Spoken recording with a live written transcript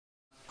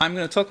I'm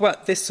going to talk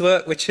about this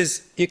work, which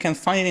is, you can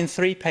find it in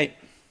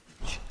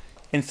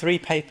three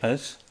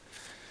papers.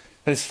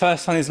 This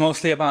first one is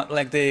mostly about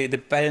like the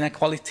Bell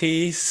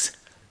inequalities.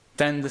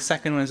 Then the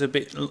second one is a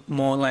bit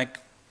more like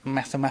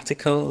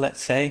mathematical,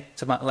 let's say.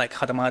 It's about like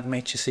Hadamard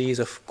matrices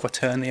of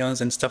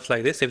quaternions and stuff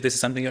like this, if this is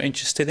something you're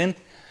interested in.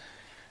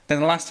 Then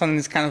the last one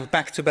is kind of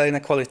back to Bell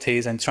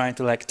inequalities and trying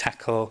to like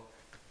tackle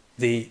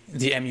the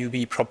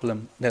MUB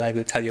problem that I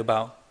will tell you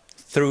about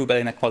through Bell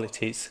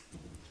inequalities.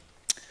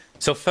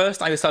 So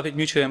first I will start with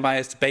mutually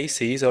unbiased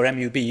bases, or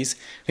MUBs,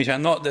 which are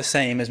not the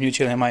same as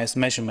mutually unbiased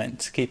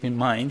measurements, keep in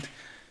mind.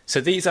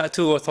 So these are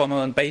two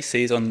orthogonal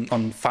bases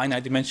on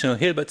finite dimensional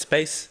Hilbert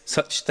space,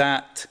 such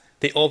that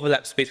the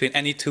overlaps between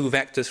any two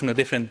vectors from the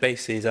different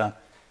bases are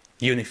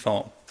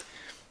uniform.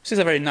 This is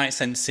a very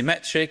nice and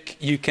symmetric.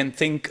 You can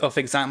think of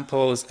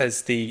examples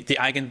as the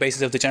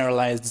eigenbases of the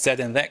generalized Z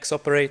and X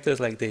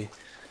operators, like the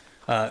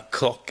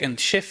clock and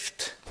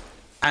shift.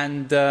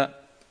 And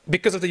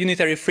because of the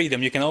unitary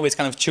freedom, you can always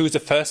kind of choose the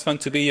first one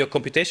to be your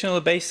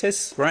computational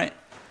basis, right?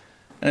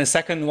 And the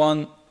second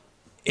one,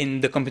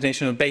 in the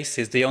computational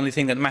basis, the only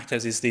thing that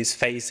matters is these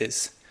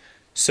phases.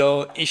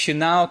 So if you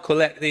now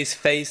collect these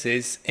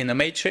phases in a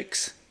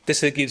matrix,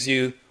 this gives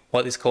you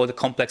what is called a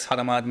complex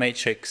Hadamard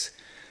matrix.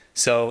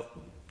 So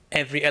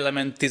every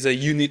element is a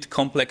unit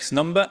complex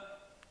number,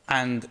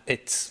 and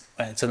it's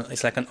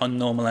like an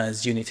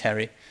unnormalized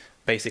unitary,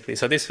 basically.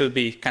 So this will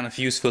be kind of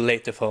useful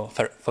later for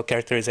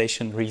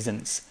characterization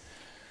reasons.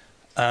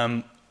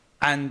 And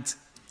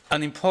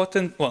an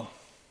important, well,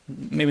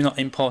 maybe not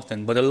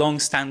important, but a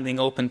long-standing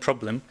open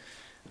problem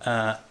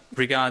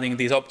regarding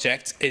these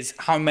objects is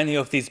how many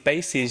of these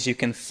bases you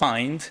can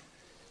find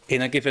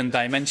in a given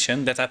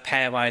dimension that are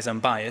pairwise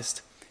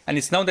unbiased. And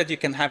it's known that you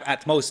can have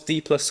at most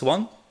d plus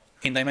 1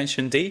 in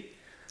dimension d.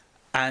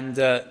 And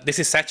this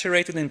is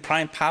saturated in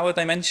prime power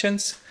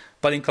dimensions,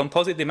 but in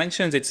composite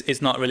dimensions,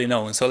 it's not really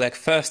known. So like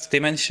first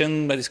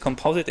dimension that is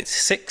composite, it's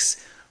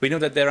 6. We know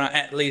that there are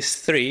at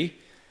least 3,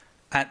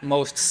 at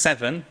most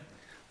 7.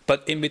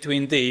 But in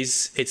between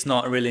these, it's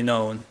not really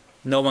known.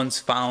 No one's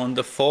found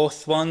a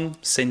fourth one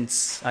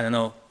since, I don't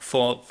know,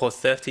 for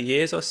 30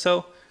 years or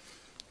so.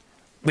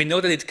 We know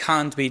that it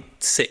can't be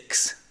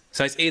 6.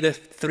 So it's either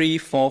 3,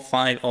 4,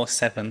 5, or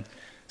 7.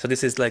 So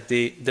this is like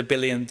the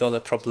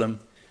billion-dollar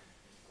problem.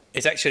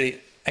 It's actually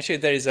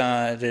there is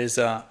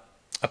a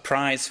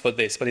prize for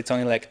this, but it's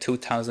only like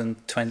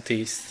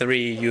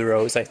 2,023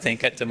 euros, I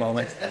think, at the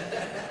moment.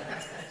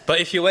 But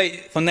if you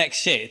wait for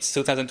next year, it's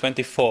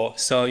 2024.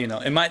 So you know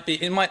it might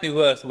be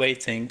worth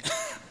waiting,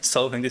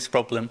 solving this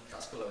problem.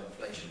 That's below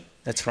inflation.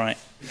 That's right.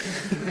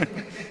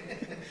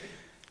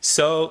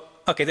 So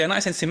okay, they're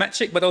nice and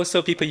symmetric, but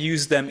also people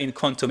use them in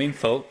quantum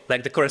info,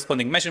 like the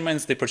corresponding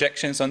measurements, the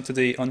projections onto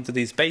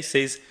these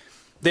bases.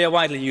 They are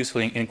widely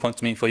useful in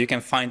quantum info. You can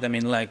find them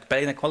in like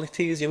Bell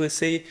inequalities, you will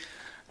see,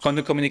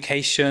 quantum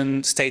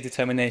communication, state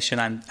determination,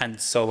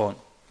 and so on.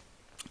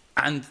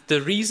 And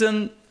the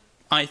reason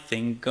I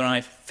think, or I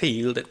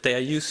feel that they are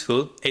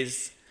useful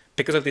is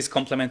because of this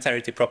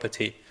complementarity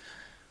property,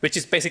 which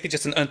is basically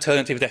just an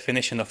alternative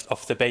definition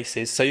of the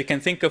basis. So you can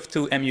think of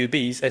two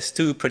MUBs as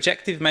two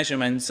projective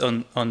measurements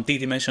on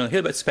d-dimensional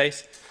Hilbert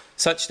space,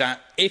 such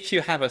that if you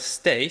have a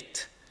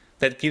state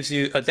that gives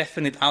you a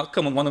definite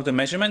outcome on one of the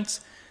measurements,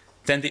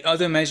 then the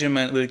other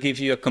measurement will give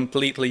you a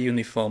completely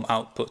uniform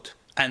output,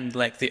 and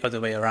like the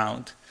other way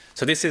around.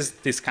 So this is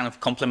this kind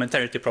of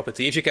complementarity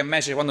property. If you can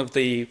measure one of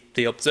the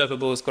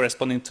observables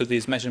corresponding to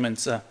these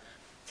measurements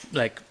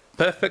like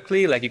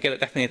perfectly, like you get a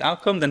definite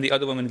outcome, then the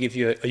other one will give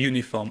you a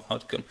uniform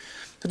outcome.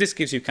 So this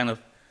gives you kind of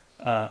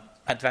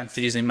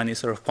advantages in many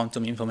sort of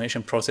quantum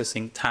information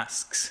processing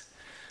tasks.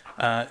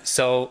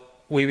 So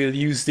we will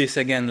use this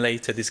again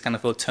later, this kind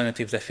of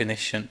alternative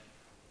definition.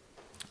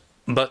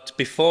 But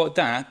before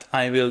that,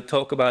 I will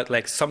talk about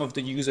like some of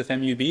the use of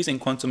MUBs in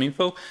quantum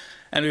info,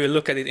 and we will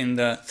look at it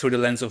through the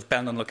lens of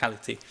Bell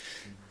non-locality.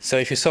 So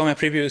if you saw my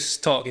previous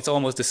talk, it's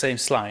almost the same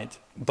slide,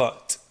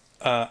 but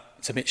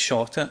it's a bit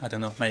shorter. I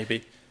don't know,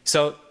 maybe.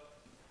 So,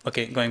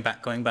 okay, going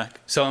back.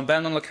 So on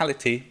Bell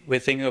non-locality, we're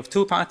thinking of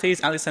two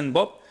parties, Alice and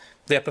Bob.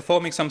 They are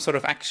performing some sort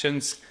of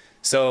actions.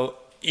 So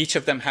each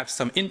of them have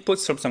some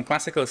inputs from some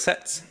classical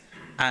sets,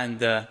 and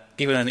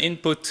given an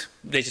input,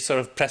 they just sort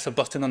of press a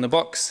button on the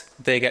box,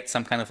 they get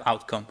some kind of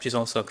outcome, which is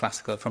also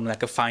classical from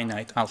like a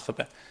finite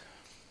alphabet.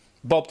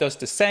 Bob does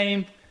the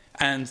same,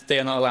 and they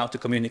are not allowed to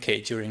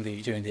communicate during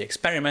the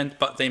experiment,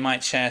 but they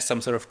might share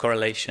some sort of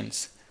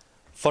correlations.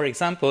 For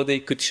example, they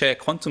could share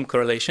quantum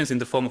correlations in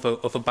the form of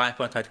a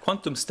bipartite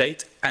quantum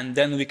state, and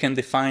then we can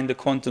define the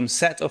quantum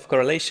set of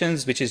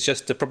correlations, which is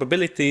just the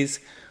probabilities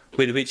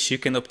with which you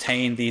can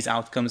obtain these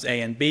outcomes A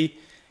and B,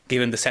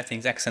 given the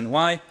settings X and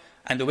Y.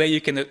 And the way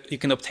you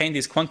can obtain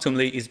these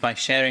quantumly is by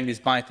sharing this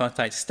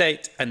bipartite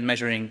state and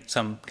measuring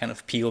some kind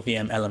of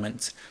POVM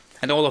elements.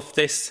 And all of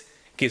this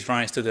gives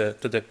rise to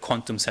the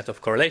quantum set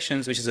of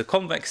correlations, which is a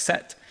convex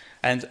set.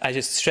 And I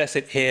just stress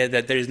it here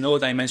that there is no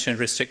dimension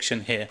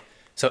restriction here.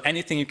 So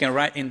anything you can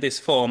write in this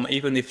form,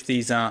 even if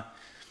these are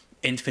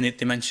infinite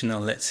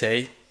dimensional, let's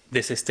say,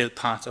 this is still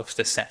part of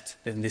the set.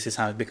 And this is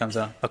how it becomes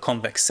a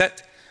convex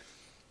set.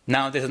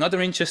 Now, there's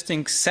another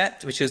interesting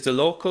set, which is the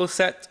local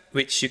set,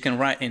 which you can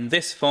write in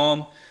this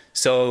form.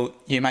 So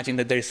you imagine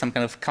that there is some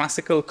kind of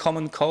classical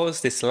common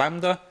cause, this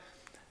lambda.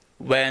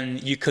 When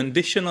you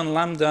condition on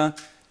lambda,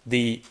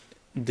 the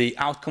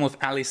outcome of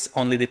Alice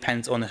only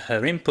depends on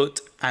her input,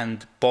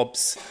 and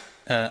Bob's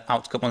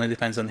outcome only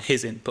depends on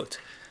his input.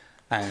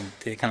 And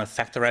they kind of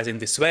factorize in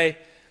this way.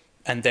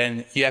 And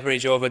then you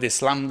average over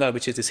this lambda,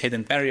 which is this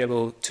hidden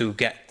variable, to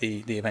get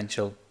the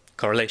eventual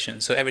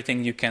correlation. So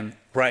everything you can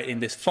write in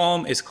this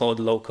form is called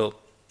local.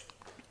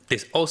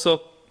 This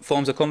also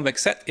forms a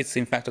convex set. It's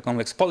in fact a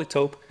convex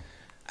polytope,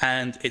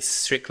 and it's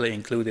strictly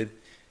included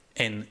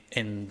in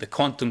the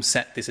quantum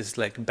set. This is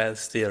like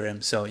Bell's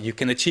theorem. So you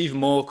can achieve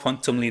more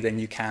quantumly than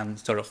you can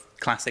sort of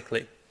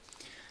classically.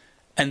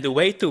 And the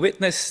way to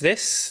witness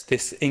this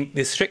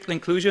strict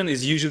inclusion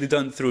is usually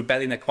done through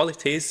Bell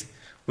inequalities,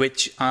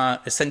 which are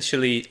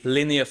essentially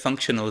linear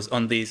functionals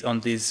on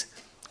these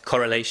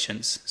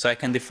correlations. So I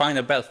can define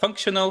a Bell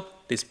functional,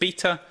 this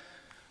beta,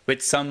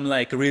 with some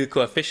like real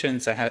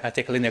coefficients. I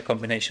take a linear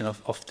combination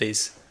of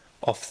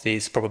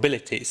these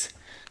probabilities.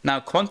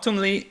 Now,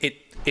 quantumly,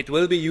 it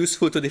will be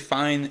useful to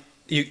define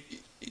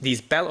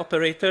these Bell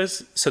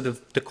operators. So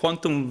the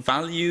quantum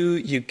value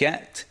you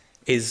get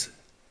is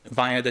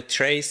via the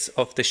trace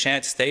of the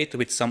shared state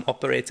with some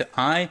operator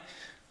I,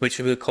 which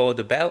we will call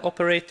the Bell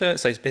operator.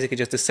 So it's basically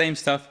just the same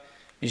stuff.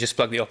 You just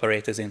plug the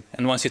operators in.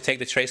 And once you take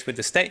the trace with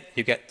the state,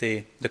 you get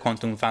the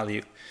quantum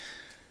value.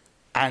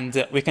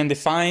 And we can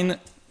define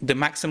the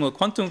maximal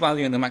quantum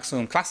value and the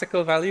maximum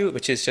classical value,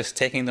 which is just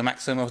taking the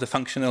maximum of the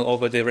functional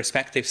over the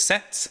respective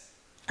sets.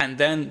 And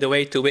then the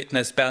way to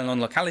witness Bell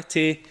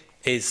non-locality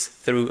is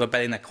through a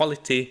Bell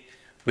inequality,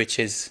 which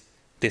is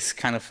this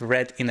kind of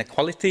red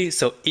inequality.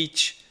 So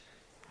each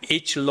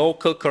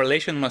local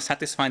correlation must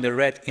satisfy the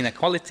red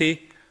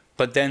inequality,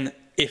 but then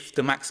if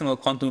the maximal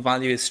quantum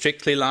value is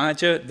strictly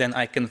larger, then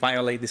I can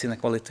violate this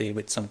inequality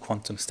with some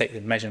quantum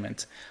stated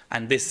measurement.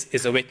 And this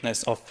is a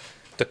witness of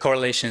the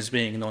correlations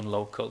being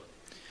non-local.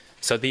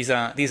 So these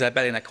are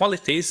Bell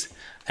inequalities,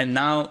 and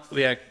now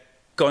we are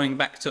going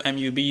back to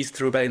MUBs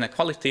through Bell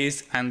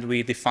inequalities, and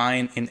we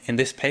define, in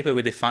this paper,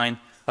 we define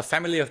a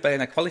family of Bell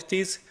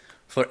inequalities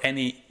for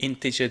any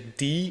integer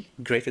d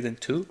greater than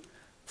 2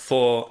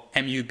 for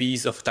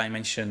MUBs of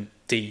dimension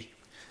d.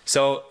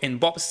 So in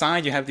Bob's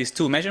side, you have these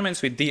two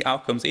measurements with d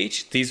outcomes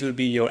each. These will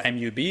be your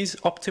MUBs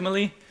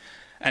optimally.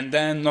 And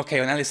then, okay,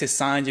 on Alice's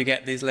side, you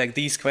get these like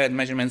d squared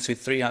measurements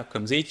with 3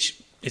 outcomes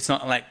each. It's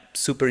not like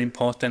super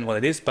important what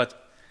it is,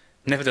 but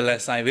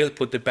nevertheless, I will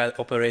put the Bell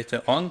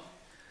operator on.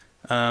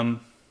 I'm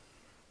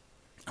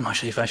not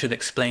sure if I should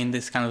explain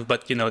this kind of,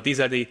 but you know, these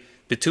are the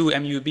two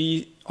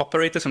MUB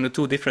operators from the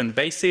two different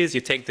bases.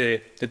 You take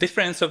the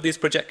difference of these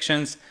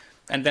projections,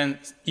 and then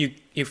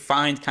you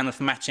find kind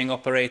of matching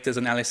operators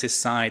on Alice's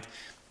side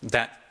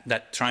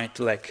that try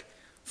to like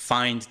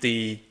find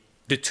the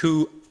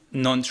two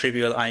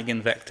non-trivial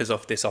eigenvectors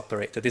of this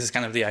operator. This is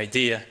kind of the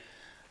idea.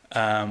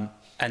 And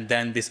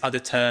then this other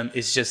term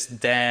is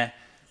just there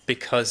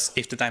because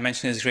if the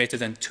dimension is greater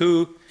than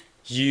 2,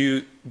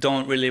 you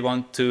don't really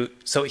want to.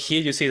 So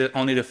here you see that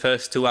only the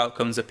first 2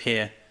 outcomes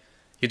appear.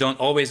 You don't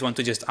always want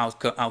to just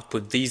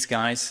output these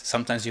guys.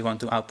 Sometimes you want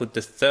to output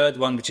the third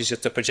one, which is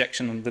just a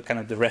projection on the kind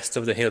of the rest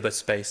of the Hilbert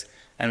space.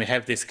 And we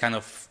have this kind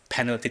of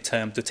penalty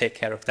term to take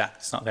care of that.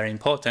 It's not very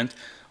important.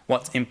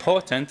 What's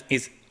important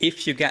is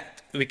if you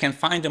get, we can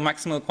find the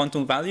maximal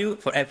quantum value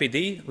for every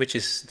d, which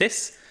is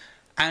this.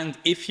 And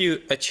if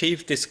you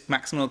achieve this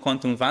maximal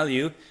quantum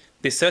value,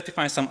 this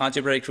certifies some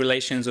algebraic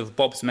relations of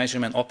Bob's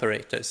measurement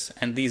operators.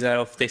 And these are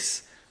of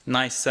this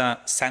nice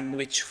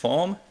sandwich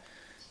form.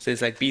 So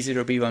it's like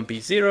B0, B1,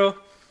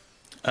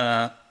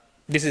 B0.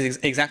 This is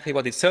exactly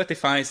what it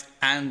certifies.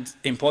 And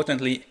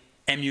importantly,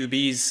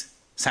 MUBs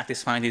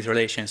satisfy these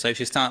relations. So if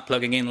you start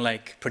plugging in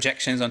like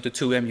projections onto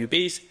 2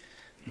 MUBs,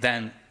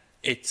 then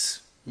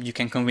you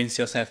can convince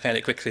yourself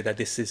fairly quickly that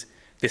this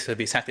will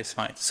be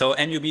satisfied. So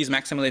MUBs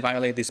maximally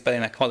violate this Bell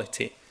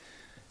inequality.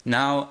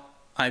 Now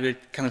I will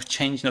kind of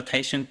change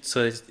notation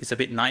so it's a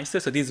bit nicer.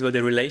 So these were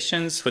the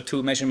relations for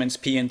 2 measurements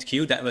P and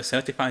Q that were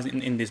certified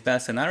in this Bell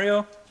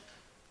scenario.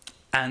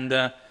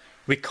 And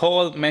we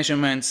call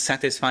measurements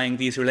satisfying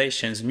these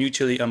relations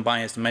mutually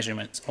unbiased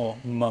measurements, or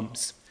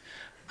MUMs.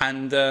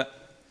 And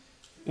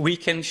we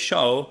can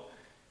show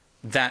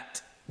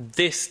that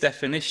this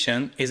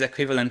definition is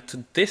equivalent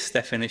to this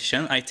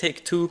definition. I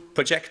take 2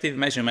 projective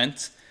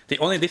measurements. The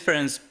only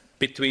difference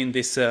between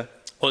this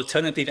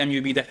alternative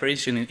MUB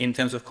definition in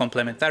terms of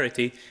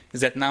complementarity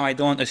is that now I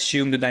don't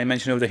assume the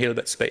dimension of the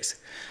Hilbert space.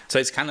 So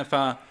it's kind of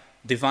a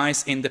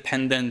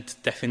device-independent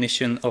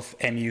definition of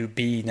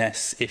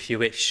MUB-ness, if you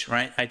wish,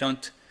 right?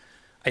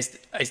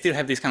 I still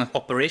have these kind of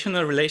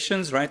operational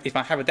relations, right? If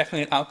I have a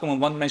definite outcome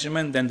on one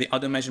measurement, then the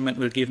other measurement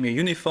will give me a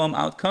uniform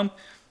outcome,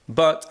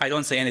 but I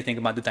don't say anything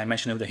about the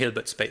dimension of the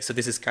Hilbert space. So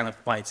this is kind of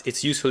why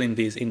it's useful in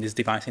these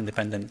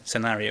device-independent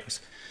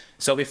scenarios.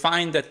 So we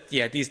find that,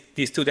 yeah,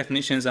 these 2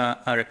 definitions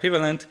are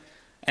equivalent,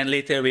 and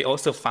later we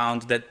also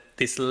found that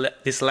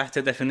this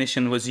latter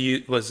definition was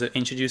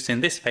introduced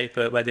in this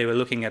paper, where they were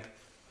looking at,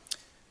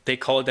 they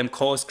called them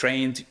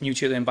coarse-grained,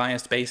 mutually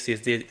unbiased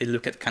bases. They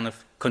look at kind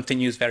of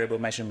continuous variable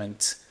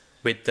measurements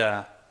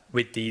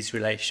with these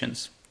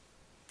relations.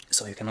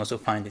 So you can also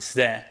find this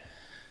there.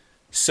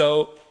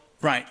 So,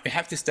 right, we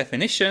have this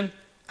definition,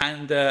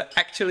 and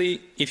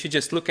actually, if you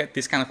just look at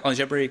this kind of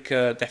algebraic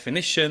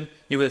definition,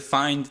 you will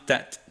find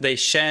that they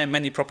share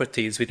many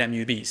properties with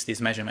MUBs,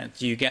 these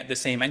measurements. You get the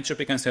same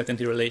entropy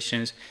uncertainty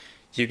relations,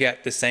 you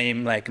get the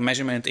same like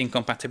measurement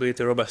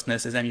incompatibility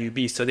robustness as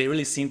MUBs, so they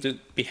really seem to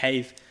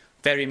behave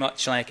very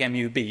much like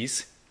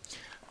MUBs.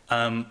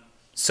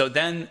 So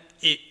then,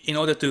 in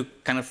order to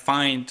kind of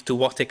find to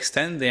what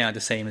extent they are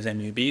the same as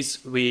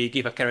MUBs, we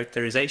give a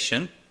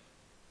characterization.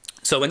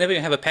 So whenever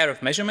you have a pair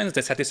of measurements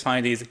that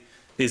satisfy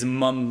these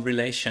mum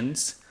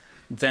relations,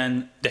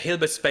 then the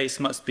Hilbert space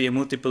must be a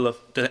multiple of,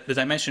 the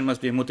dimension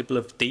must be a multiple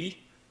of D.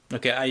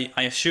 Okay,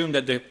 I assume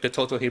that the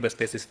total Hilbert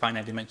space is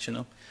finite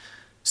dimensional.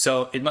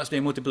 So it must be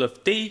a multiple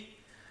of D.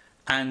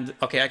 And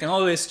okay, I can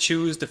always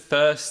choose the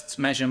first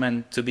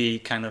measurement to be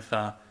kind of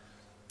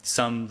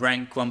some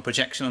rank 1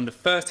 projection on the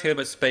first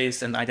Hilbert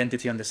space and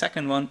identity on the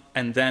second one.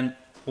 And then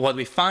what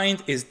we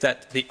find is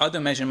that the other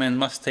measurement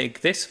must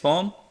take this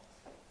form.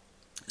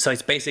 So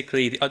it's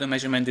basically, the other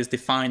measurement is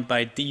defined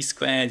by D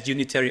squared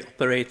unitary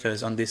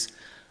operators on this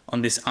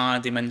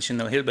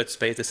R-dimensional Hilbert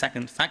space, the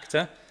second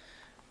factor.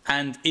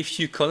 And if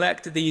you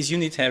collect these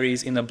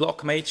unitaries in a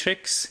block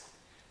matrix,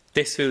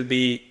 this will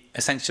be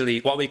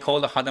essentially what we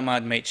call the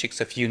Hadamard matrix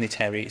of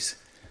unitaries.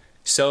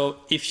 So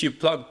if you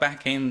plug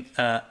back in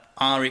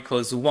R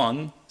equals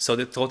 1, so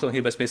the total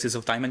Hilbert space is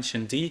of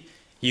dimension D,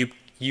 you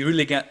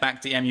really get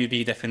back the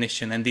MUB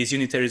definition, and these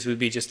unitaries will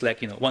be just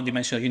like,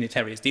 one-dimensional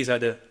unitaries. These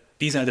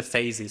are the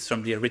phases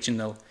from the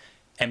original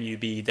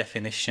MUB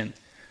definition.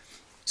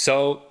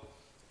 So,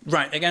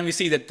 right, again, we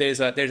see that there's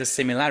a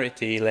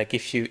similarity. Like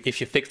if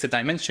you fix the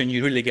dimension,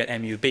 you really get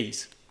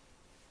MUBs.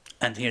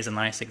 And here's a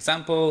nice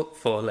example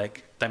for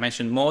like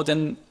dimension more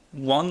than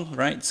 1,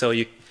 right? So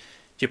you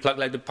plug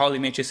like the Pauli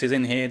matrices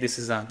in here. This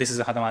is a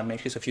Hadamard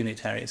matrix of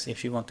unitaries.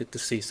 If you wanted to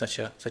see such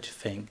a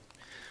thing,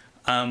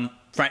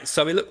 right?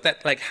 So we looked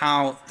at like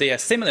how they are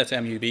similar to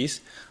MUBs,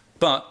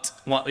 but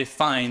what we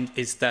find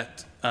is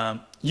that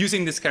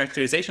using this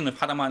characterization of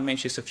Hadamard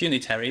matrix of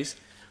unitaries,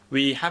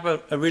 we have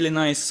a really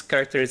nice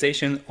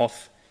characterization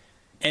of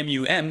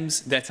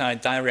MUMs that are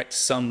direct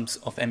sums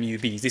of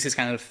MUBs. This is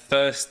kind of the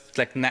first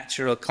like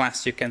natural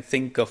class you can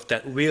think of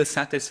that will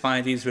satisfy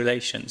these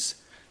relations.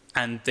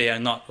 And they are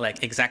not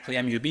like exactly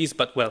MUBs,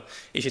 but well,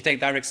 if you take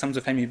direct sums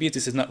of MUBs,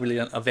 this is not really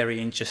a very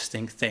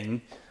interesting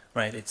thing,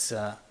 right? It's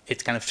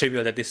kind of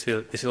trivial that this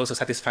will also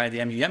satisfy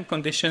the MUM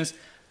conditions.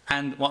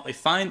 And what we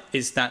find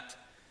is that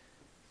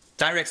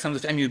direct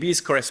sums of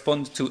MUBs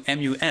correspond to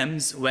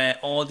MUMs where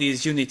all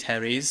these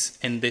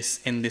unitaries in this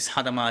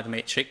Hadamard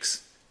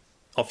matrix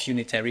of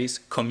unitaries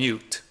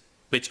commute,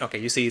 which, okay,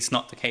 you see it's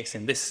not the case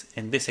in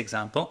this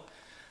example.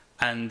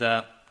 And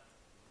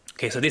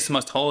okay, so this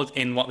must hold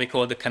in what we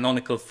call the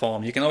canonical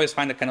form. You can always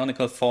find the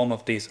canonical form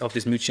of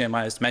these mutually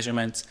unbiased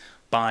measurements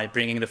by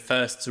bringing the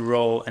first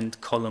row and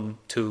column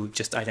to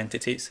just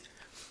identities.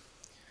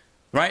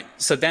 Right,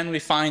 so then we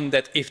find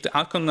that if the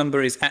outcome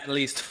number is at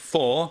least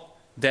 4,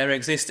 there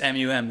exist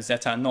MUMs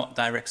that are not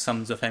direct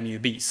sums of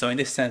MUBs. So in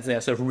this sense, they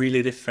are sort of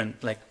really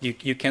different. Like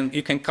you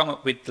can come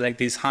up with like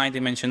these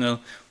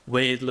high-dimensional,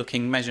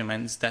 weird-looking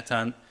measurements that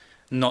are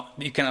not,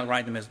 you cannot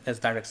write them as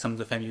direct sums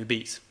of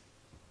MUBs.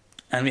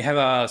 And we have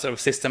a sort of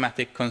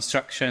systematic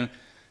construction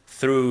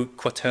through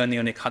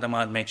quaternionic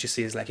Hadamard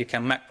matrices. Like you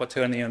can map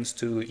quaternions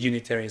to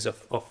unitaries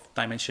of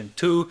dimension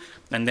 2,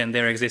 and then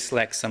there exists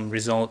like some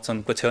results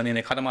on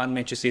quaternionic Hadamard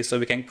matrices. So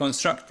we can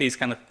construct these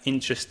kind of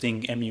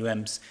interesting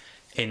MUMs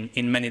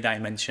in many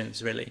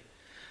dimensions, really.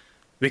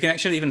 We can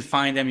actually even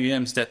find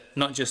MUMs that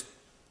not just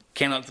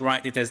cannot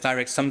write it as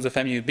direct sums of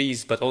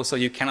MUBs, but also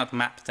you cannot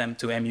map them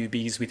to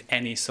MUBs with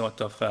any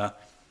sort of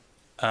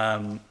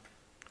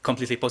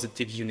completely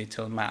positive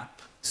unital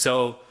map.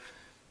 So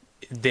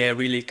they're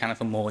really kind of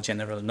a more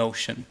general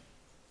notion.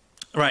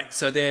 Right,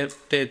 so they're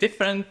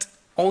different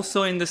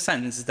also in the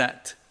sense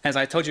that, as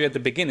I told you at the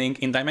beginning,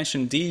 in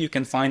dimension D you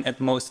can find at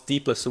most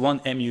D plus 1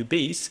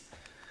 MUBs,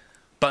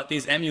 but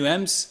these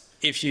MUMs,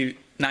 if you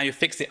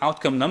fix the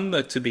outcome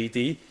number to be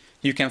D,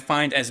 you can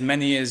find as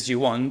many as you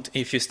want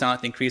if you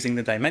start increasing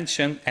the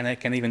dimension, and I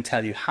can even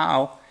tell you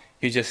how.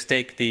 You just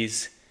take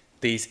these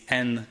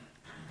n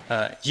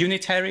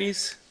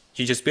unitaries,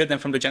 you just build them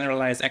from the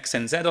generalized x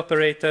and z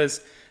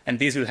operators, and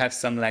these will have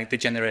some like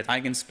degenerate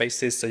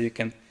eigenspaces, so you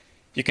can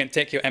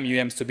take your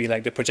MUMs to be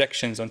like the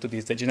projections onto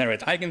these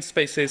degenerate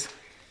eigenspaces.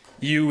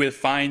 You will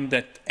find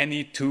that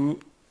any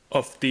two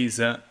of these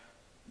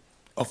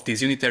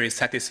unitaries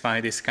satisfy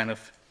this kind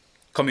of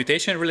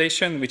commutation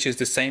relation, which is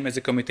the same as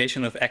the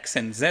commutation of x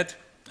and z.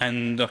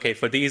 And okay,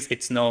 for these,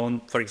 it's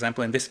known, for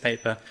example, in this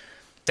paper,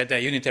 that they're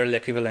unitarily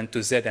equivalent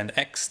to z and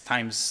x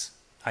times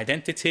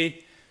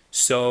identity.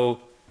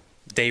 So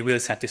they will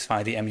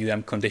satisfy the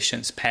MUM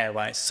conditions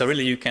pairwise. So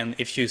really you can,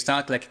 if you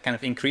start like kind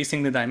of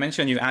increasing the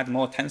dimension, you add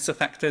more tensor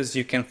factors,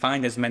 you can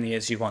find as many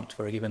as you want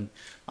for a given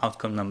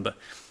outcome number.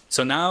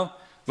 So now,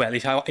 well,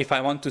 if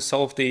I want to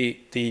solve the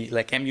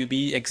like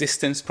MUB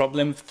existence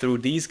problem through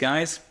these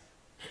guys,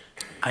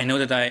 I know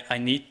that I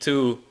need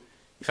to,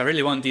 if I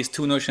really want these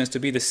two notions to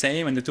be the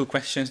same and the two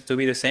questions to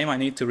be the same, I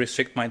need to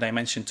restrict my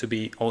dimension to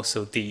be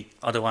also D.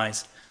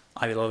 Otherwise,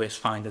 I will always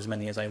find as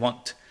many as I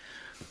want.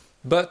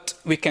 But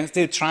we can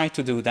still try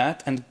to do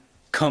that and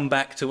come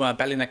back to our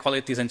Bell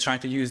inequalities and try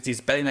to use these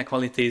Bell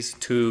inequalities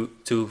to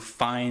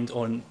find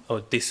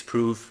or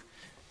disprove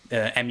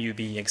MUB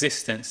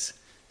existence.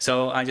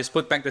 So I just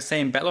put back the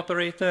same Bell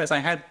operator as I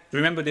had.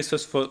 Remember, this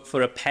was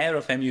for a pair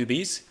of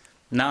MUBs.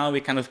 Now we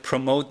kind of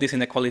promote this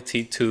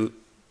inequality to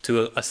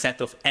a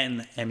set of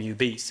n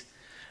MUBs.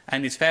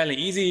 And it's fairly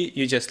easy.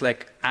 You just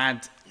like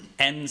add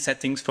n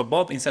settings for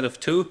Bob instead of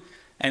 2.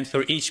 And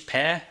for each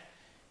pair,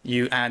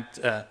 you add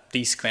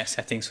d-square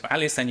settings for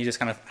Alice, and you just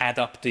kind of add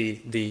up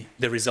the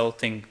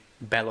resulting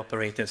Bell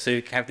operator. So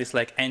you have this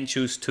like n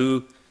choose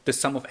 2, the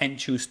sum of n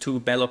choose 2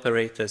 Bell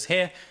operators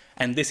here,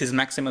 and this is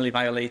maximally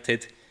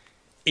violated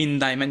in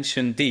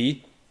dimension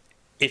D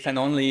if and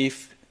only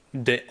if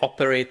the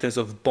operators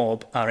of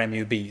Bob are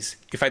MUBs.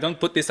 If I don't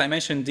put this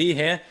dimension D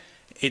here,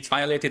 it's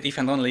violated if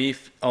and only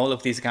if all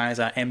of these guys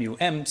are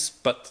MUMs,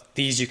 but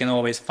these you can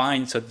always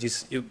find, so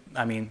this,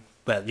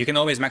 well, you can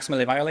always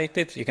maximally violate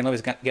it, you can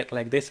always get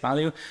like this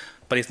value,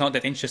 but it's not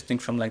that interesting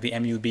from like the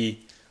MUB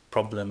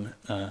problem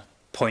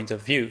point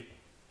of view.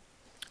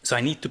 So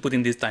I need to put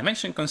in this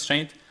dimension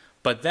constraint,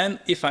 but then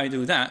if I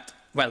do that,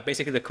 well,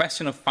 basically the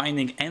question of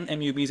finding n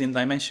MUBs in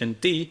dimension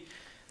D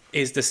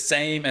is the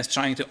same as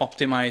trying to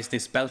optimize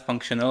this Bell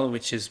functional,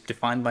 which is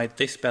defined by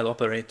this Bell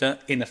operator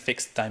in a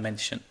fixed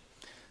dimension.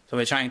 So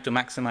we're trying to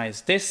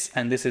maximize this,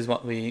 and this is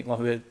what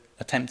we're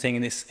attempting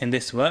in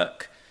this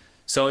work.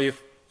 So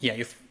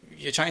you're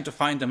trying to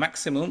find the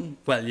maximum.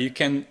 Well, you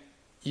can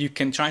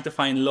try to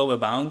find lower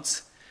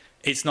bounds.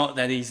 It's not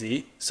that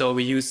easy. So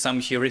we use some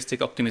heuristic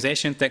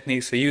optimization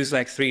techniques. We use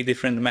like 3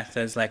 different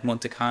methods like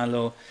Monte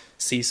Carlo,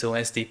 CISO,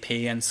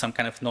 SDP, and some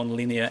kind of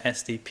nonlinear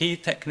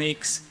SDP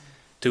techniques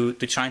to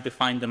try to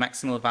find the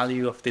maximal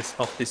value of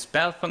this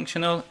Bell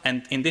functional.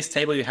 And in this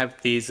table, you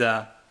have these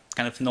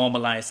kind of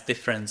normalized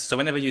difference. So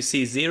whenever you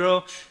see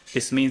 0,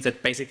 this means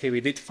that basically we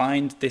did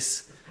find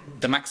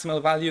the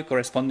maximal value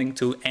corresponding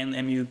to n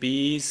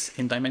MUBs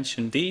in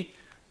dimension D.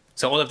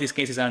 So all of these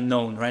cases are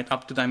known, right?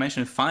 Up to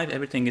dimension 5,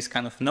 everything is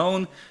kind of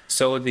known.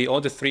 So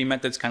all the 3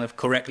 methods kind of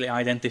correctly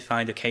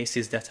identify the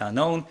cases that are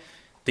known.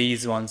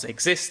 These ones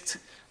exist.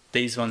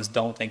 These ones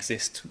don't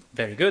exist.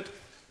 Very good.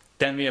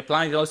 Then we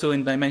apply it also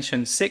in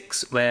dimension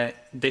 6, where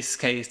this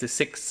case, the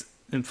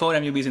 4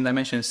 MUBs in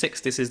dimension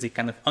 6, this is the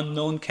kind of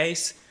unknown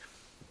case.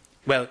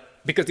 Well,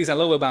 because these are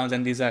lower bounds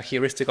and these are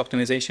heuristic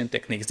optimization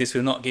techniques, this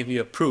will not give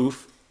you a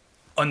proof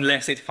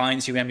unless it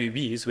finds you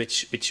MUBs,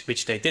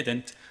 which they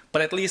didn't.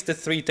 But at least the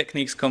 3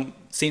 techniques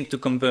seem to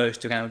converge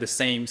to kind of the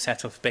same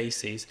set of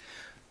bases.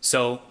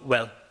 So,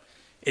 well,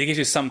 it gives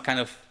you some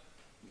kind of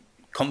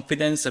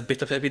confidence, a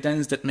bit of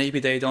evidence that maybe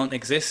they don't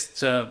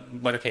exist.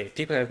 But okay,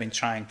 people have been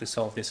trying to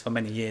solve this for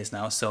many years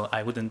now, so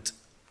I wouldn't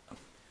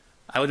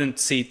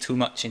see too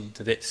much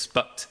into this.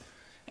 But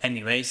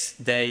anyways,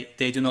 they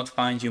do not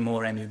find you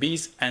more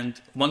MUBs. And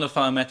one of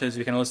our methods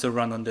we can also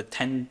run on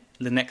the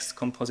next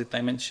composite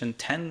dimension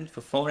 10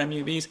 for 4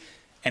 MUBs.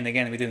 And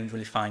again, we didn't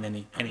really find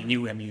any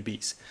new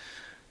MUBs.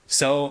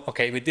 So,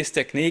 okay, with this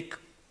technique,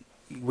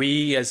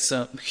 we as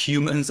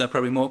humans are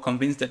probably more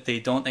convinced that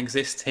they don't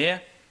exist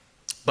here.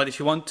 But if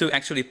you want to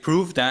actually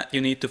prove that,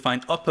 you need to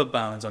find upper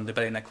bounds on the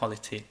Bell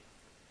inequality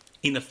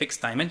in a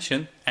fixed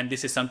dimension. And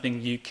this is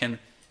something you can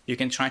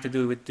try to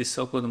do with this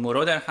so-called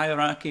Moroder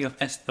hierarchy of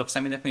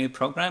semi-definite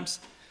programs.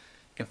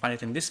 You can find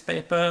it in this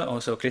paper.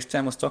 Also,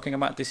 Christian was talking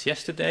about this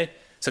yesterday.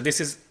 So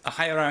this is a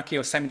hierarchy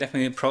of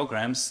semi-definite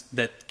programs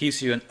that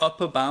gives you an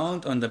upper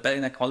bound on the Bell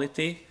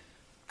inequality,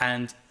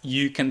 and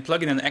you can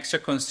plug in an extra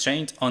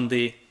constraint on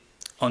the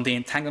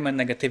entanglement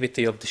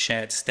negativity of the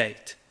shared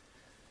state.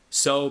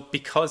 So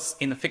because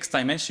in a fixed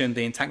dimension,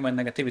 the entanglement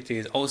negativity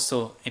is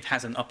also, it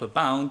has an upper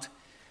bound,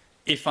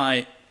 if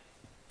I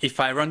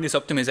run this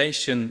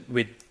optimization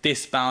with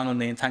this bound on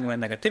the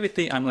entanglement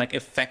negativity, I'm like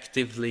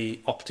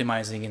effectively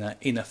optimizing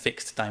in a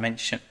fixed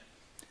dimension.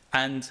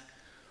 And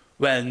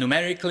well,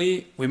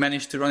 numerically, we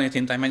managed to run it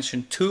in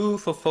dimension 2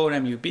 for 4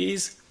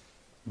 MUBs,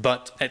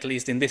 but at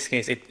least in this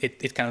case,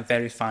 it kind of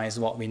verifies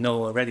what we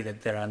know already,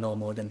 that there are no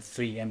more than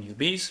 3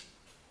 MUBs.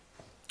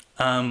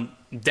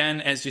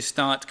 Then as you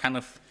start kind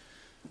of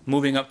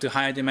moving up to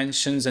higher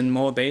dimensions and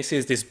more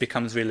bases, this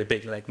becomes really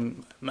big. Like,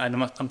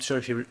 I'm sure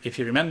if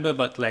you remember,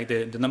 but like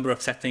the number of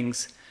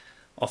settings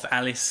of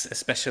Alice,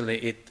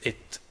 especially,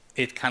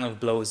 it kind of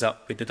blows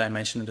up with the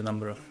dimension and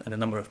the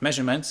number of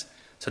measurements.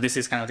 So this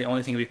is kind of the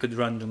only thing we could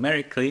run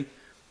numerically.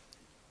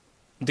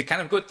 The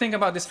kind of good thing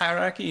about this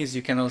hierarchy is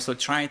you can also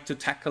try to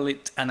tackle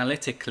it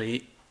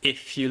analytically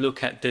if you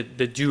look at the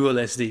dual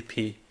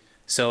SDP.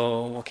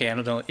 So, okay, I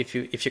don't know if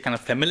you're kind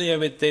of familiar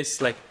with this,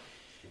 like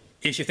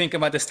if you think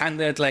about the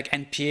standard like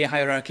NPA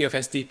hierarchy of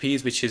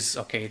SDPs, which is,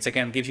 okay, it's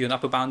again gives you an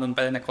upper bound on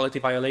Bell inequality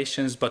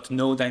violations, but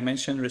no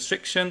dimension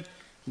restriction,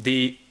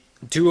 the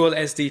dual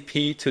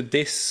SDP to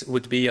this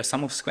would be a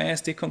sum of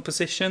squares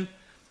decomposition.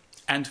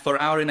 And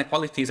for our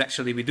inequalities,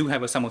 actually, we do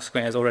have a sum of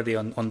squares already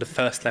on the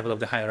first level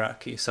of the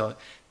hierarchy. So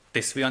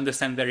this we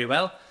understand very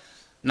well.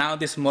 Now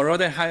this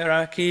Morode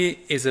hierarchy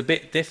is a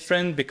bit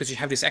different because you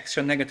have this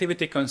extra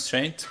negativity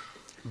constraint,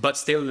 but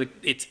still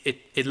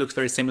it looks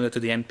very similar to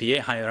the NPA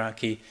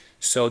hierarchy.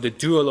 So the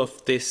dual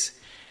of this,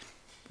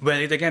 well,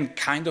 it again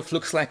kind of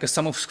looks like a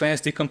sum of squares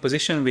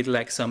decomposition with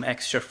like some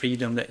extra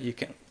freedom that you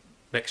can,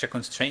 extra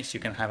constraints you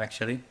can have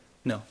actually.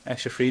 No,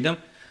 extra freedom.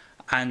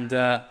 And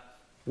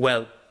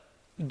well,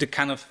 the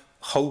kind of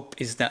hope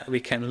is that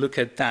we can look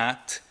at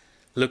that,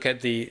 look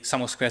at the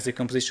sum of squares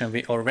decomposition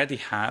we already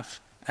have,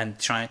 and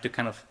try to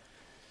kind of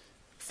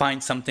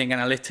find something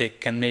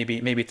analytic and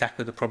maybe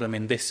tackle the problem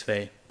in this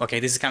way. Okay,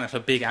 this is kind of a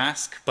big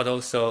ask, but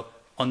also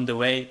on the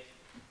way,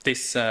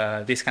 these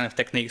kind of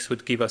techniques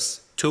would give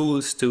us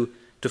tools to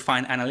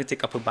find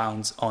analytic upper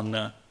bounds on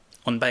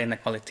Bell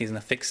inequalities in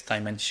a fixed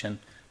dimension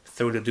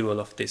through the dual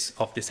of this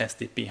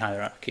SDP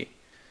hierarchy.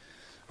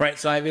 Right,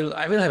 so I will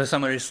have a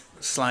summary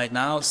slide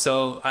now.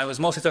 So I was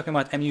mostly talking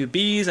about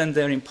MUBs and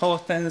their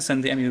importance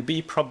and the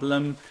MUB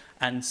problem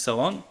and so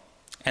on,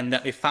 and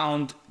that we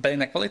found Bell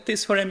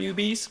inequalities for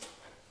MUBs,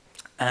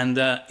 and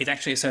it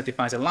actually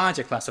certifies a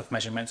larger class of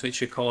measurements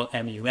which we call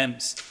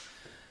MUMs.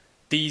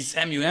 These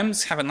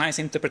MUMs have a nice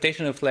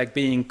interpretation of like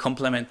being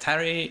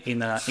complementary in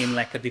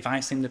like a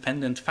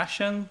device-independent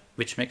fashion,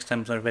 which makes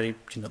them sort of very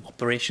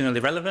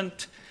operationally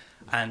relevant.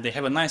 And they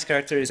have a nice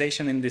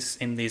characterization in these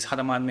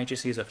Hadamard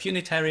matrices of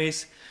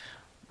unitaries,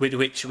 with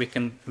which we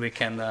can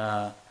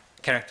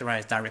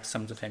characterize direct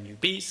sums of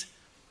MUBs.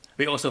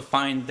 We also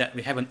find that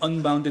we have an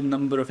unbounded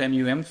number of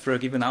MUMs for a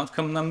given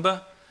outcome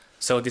number.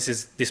 So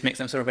this makes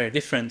them sort of very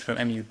different from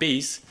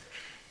MUBs.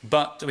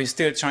 But we're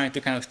still trying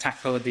to kind of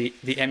tackle the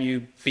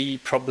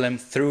MUB problem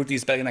through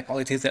these Bell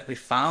inequalities that we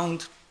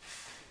found.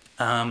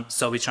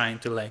 So we're trying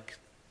to like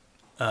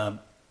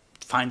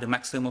find the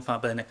maximum of our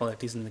Bell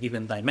inequalities in a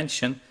given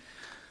dimension.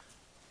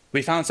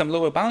 We found some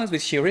lower bounds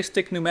with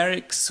heuristic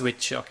numerics,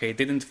 which, okay,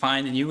 didn't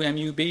find new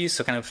MUBs,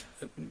 so kind of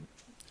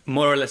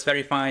more or less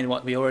verified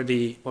what we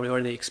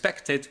already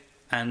expected,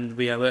 and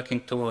we are working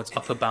towards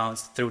upper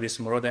bounds through this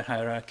Morode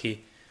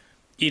hierarchy,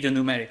 either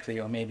numerically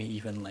or maybe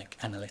even like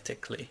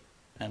analytically.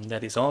 And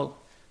that is all.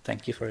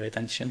 Thank you for your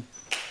attention.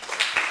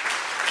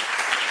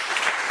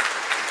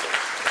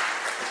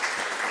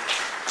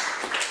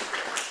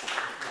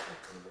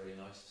 Very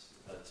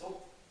nice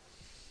talk.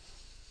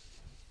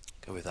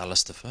 Go with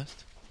Alistair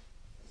first.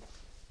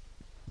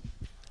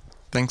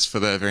 Thanks for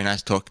the very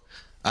nice talk.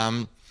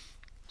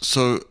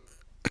 So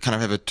I kind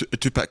of have a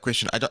two-part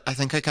question. I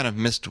think I kind of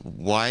missed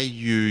why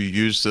you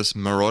use this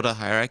Morode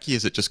hierarchy.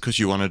 Is it just because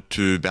you wanted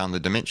to bound the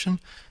dimension?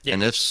 Yeah.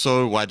 And if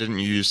so, why didn't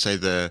you use, say,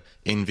 the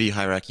NV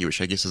hierarchy,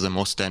 which I guess is a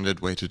more standard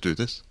way to do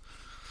this?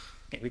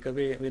 Okay, because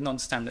we're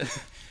non-standard.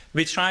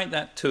 We tried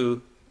that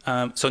too.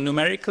 So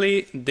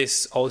numerically,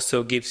 this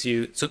also gives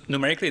you, so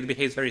numerically it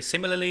behaves very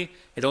similarly.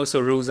 It also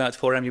rules out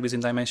 4 MUBs in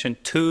dimension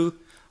 2.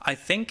 I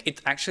think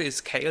it actually is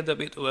scaled a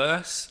bit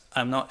worse.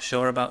 I'm not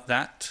sure about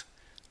that.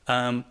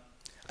 And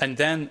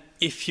then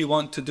if you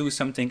want to do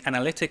something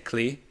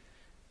analytically,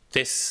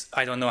 this,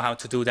 I don't know how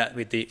to do that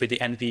with the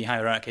NV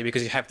hierarchy,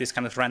 because you have this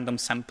kind of random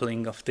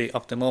sampling of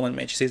the moment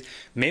matrices.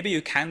 Maybe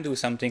you can do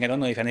something. I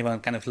don't know if anyone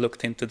kind of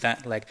looked into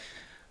that, like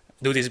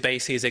do these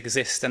bases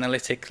exist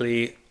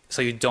analytically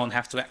so you don't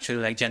have to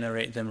actually like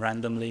generate them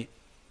randomly?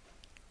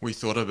 We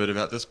thought a bit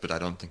about this, but I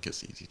don't think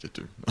it's easy to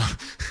do.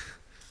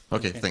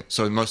 Okay, thanks.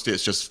 So mostly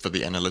it's just for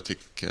the analytic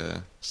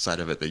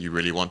side of it that you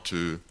really want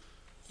to...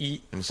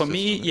 For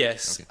me,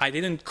 yes. Okay. I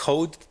didn't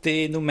code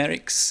the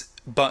numerics,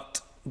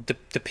 but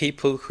the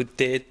people who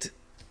did,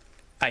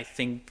 I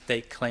think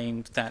they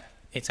claimed that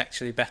it's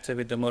actually better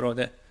with the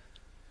Morode.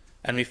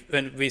 And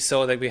when we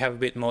saw that we have a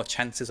bit more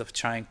chances of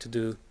trying to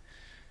do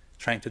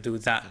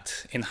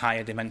that in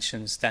higher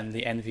dimensions than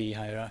the NV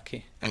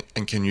hierarchy.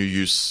 And can you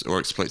use or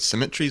exploit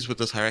symmetries with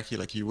this hierarchy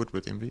like you would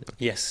with NV? Okay.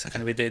 Yes,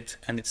 and we did,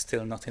 and it's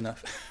still not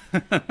enough.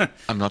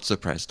 I'm not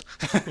surprised.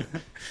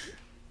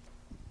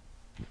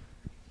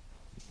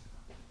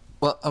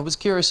 Well, I was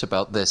curious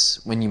about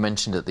this when you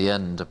mentioned at the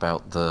end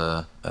about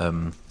the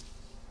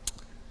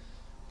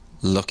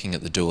looking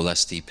at the dual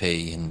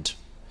SDP, and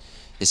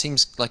it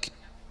seems like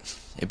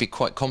it'd be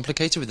quite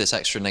complicated with this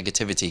extra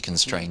negativity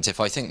constraint. If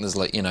I think there's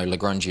like, you know,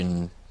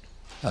 Lagrangian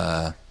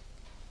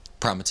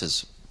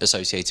parameters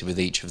associated with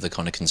each of the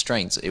kind of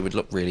constraints, it would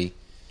look really...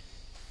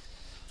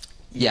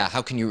 Yeah,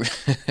 how can you...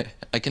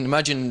 I can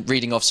imagine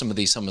reading off some of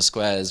these summer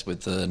squares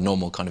with the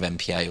normal kind of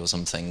MPA or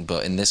something,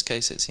 but in this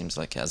case it seems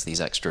like it has these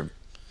extra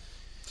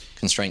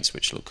constraints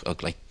which look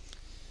ugly.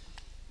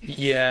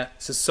 Yeah,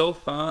 so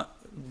far,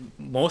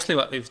 mostly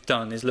what we've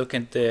done is look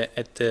at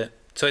the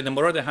so in the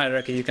Morode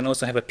hierarchy, you can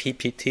also have a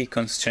PPT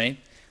constraint,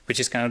 which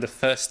is kind of the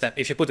first step.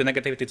 If you put the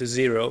negativity to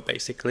 0,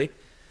 basically,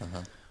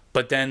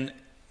 but then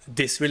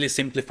this really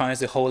simplifies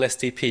the whole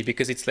STP,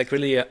 because it's like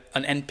really an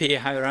NPA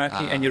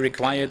hierarchy, and you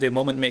require the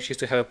moment matrix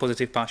to have a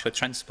positive partial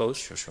transpose.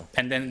 Sure.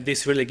 And then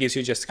this really gives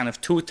you just kind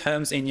of two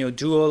terms in your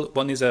dual.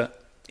 One is an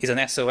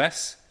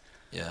SOS.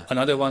 Yeah.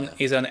 Another one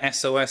is an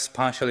SOS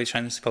partially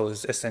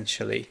transposed,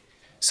 essentially.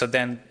 So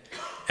then,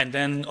 and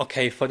then,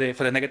 okay, for the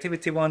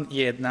negativity one,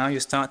 yeah, now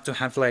you start to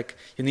have like,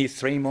 you need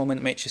 3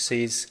 moment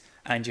matrices,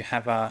 and you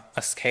have a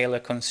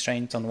scalar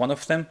constraint on one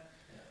of them.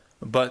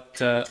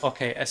 But,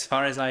 okay, as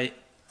far as I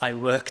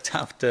worked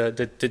out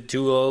the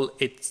dual,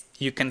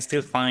 you can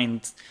still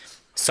find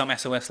some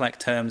SOS-like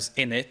terms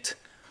in it.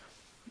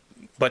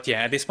 But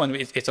yeah, at this point,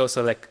 it's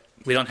also like,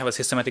 we don't have a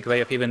systematic way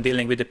of even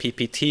dealing with the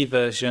PPT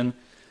version.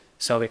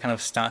 So we're kind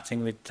of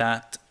starting with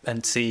that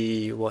and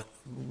see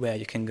where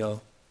you can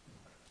go.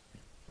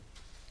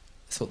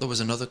 I thought there was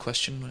another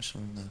question.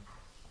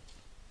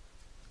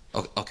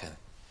 Oh, okay.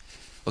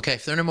 Okay,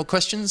 if there are no more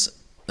questions,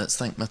 let's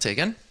thank Máté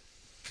again.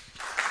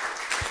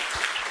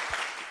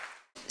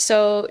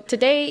 So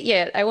today,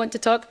 yeah, I want to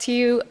talk to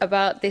you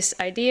about this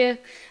idea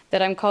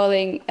that I'm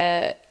calling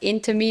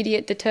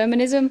intermediate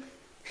determinism,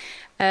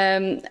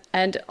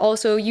 and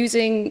also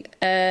using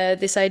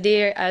this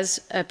idea as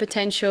a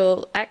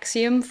potential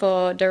axiom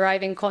for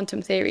deriving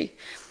quantum theory.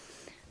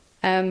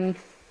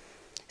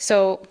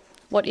 So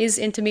what is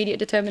intermediate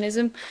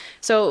determinism?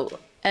 So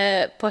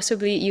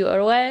possibly you are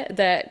aware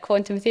that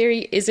quantum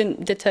theory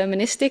isn't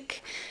deterministic.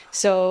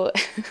 So,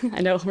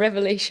 I know,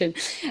 revelation.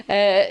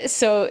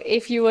 So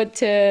if you were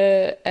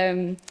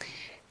to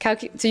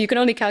so you can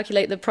only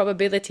calculate the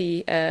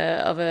probability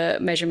of a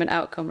measurement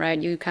outcome, right?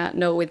 You can't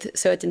know with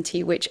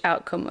certainty which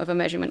outcome of a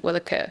measurement will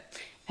occur.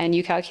 And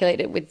you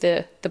calculate it with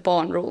the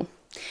Born rule.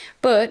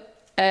 But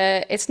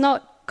it's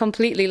not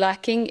completely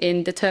lacking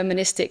in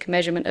deterministic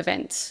measurement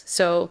events.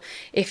 So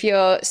if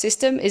your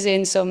system is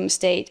in some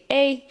state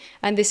A,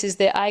 and this is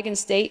the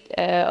eigenstate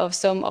of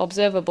some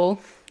observable,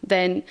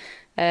 then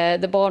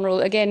the Born rule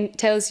again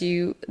tells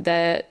you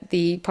that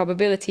the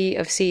probability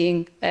of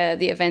seeing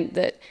the event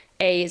that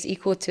A is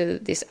equal to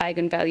this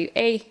eigenvalue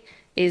A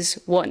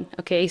is 1.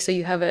 Okay, so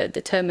you have a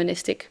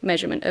deterministic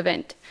measurement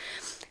event.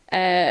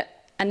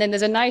 And then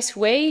there's a nice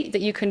way that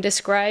you can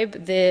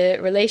describe the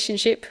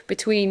relationship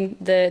between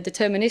the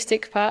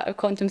deterministic part of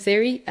quantum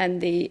theory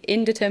and the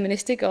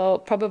indeterministic or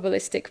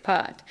probabilistic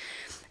part.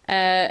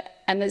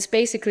 And it's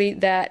basically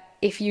that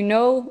if you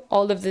know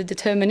all of the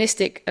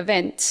deterministic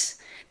events,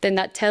 then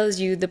that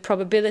tells you the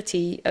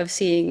probability of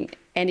seeing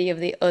any of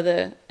the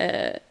other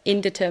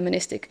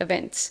indeterministic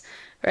events,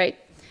 right?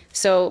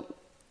 So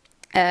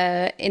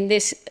in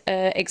this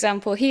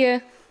example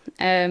here,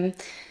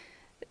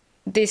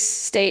 this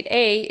state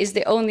A is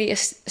the only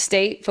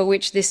state for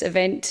which this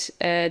event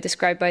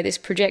described by this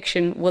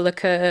projection will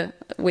occur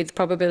with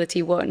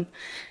probability 1.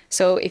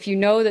 So if you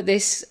know that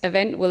this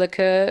event will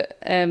occur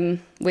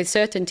with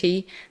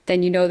certainty,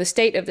 then you know the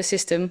state of the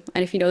system.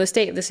 And if you know the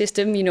state of the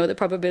system, you know the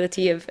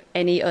probability of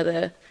any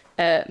other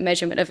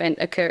measurement event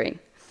occurring.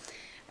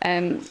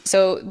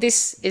 So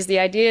this is the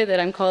idea that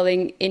I'm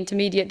calling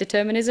intermediate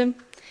determinism.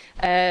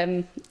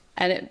 And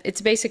it's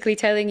basically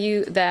telling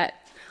you that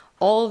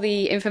all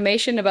the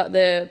information about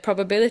the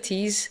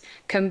probabilities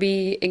can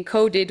be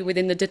encoded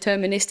within the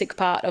deterministic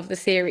part of the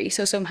theory.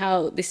 So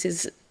somehow this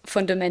is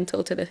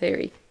fundamental to the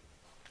theory.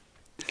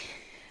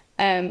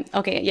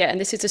 Okay, yeah,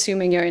 and this is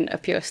assuming you're in a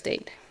pure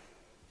state.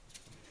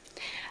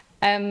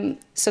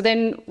 So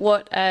then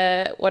what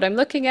I'm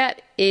looking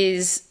at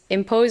is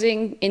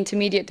imposing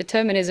intermediate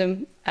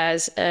determinism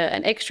as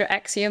an extra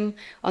axiom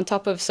on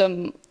top of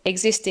some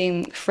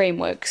existing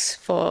frameworks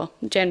for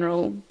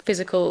general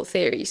physical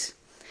theories.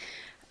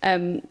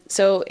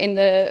 So in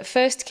the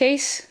first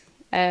case,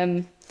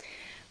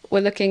 we're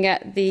looking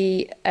at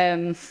the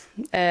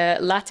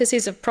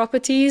lattices of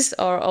properties,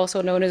 or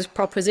also known as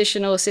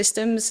propositional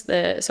systems,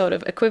 the sort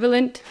of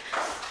equivalent.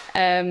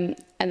 And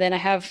then I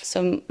have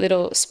some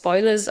little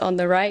spoilers on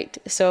the right.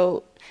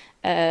 So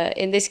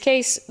in this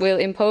case, we'll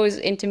impose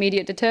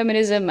intermediate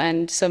determinism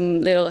and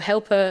some little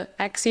helper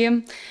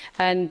axiom.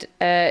 And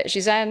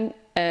Cézanne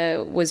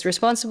was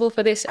responsible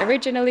for this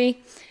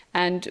originally.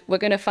 And we're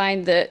going to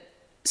find that,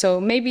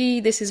 so maybe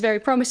this is very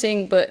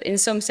promising, but in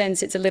some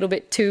sense it's a little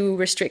bit too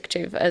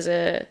restrictive as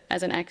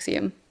an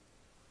axiom.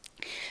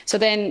 So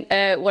then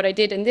what I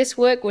did in this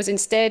work was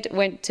instead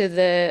went to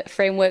the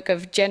framework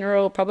of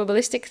general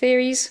probabilistic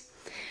theories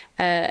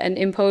and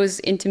imposed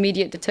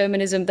intermediate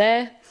determinism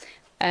there.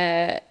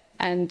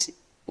 And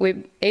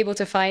we're able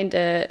to find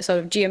a sort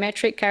of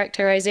geometric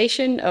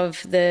characterization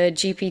of the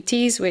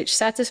GPTs which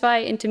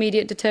satisfy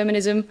intermediate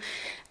determinism.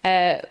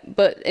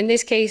 But in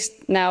this case,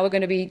 now we're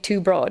going to be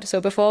too broad.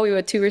 So before we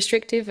were too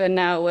restrictive, and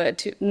now we're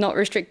not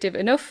restrictive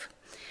enough.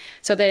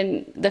 So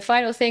then the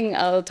final thing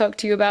I'll talk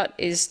to you about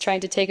is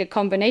trying to take a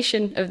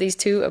combination of these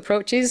two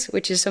approaches,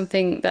 which is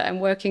something that I'm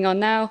working on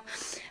now.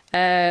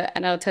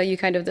 And I'll tell you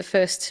kind of the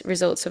first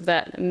results of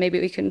that. And maybe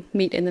we can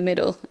meet in the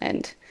middle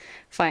and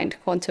find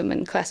quantum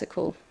and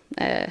classical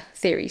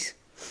theories.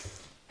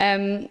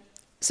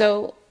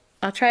 So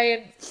I'll try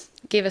and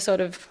give a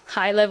sort of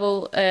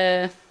high-level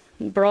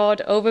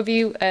broad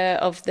overview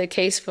of the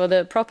case for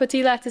the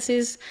property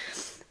lattices.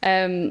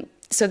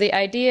 So the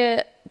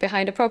idea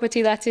behind a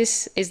property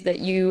lattice is that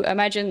you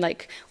imagine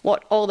like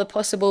what all the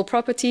possible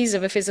properties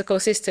of a physical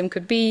system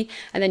could be,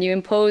 and then you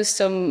impose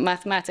some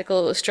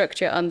mathematical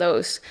structure on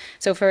those.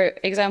 So for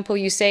example,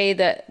 you say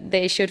that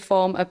they should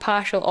form a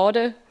partial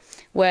order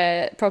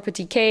where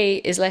property K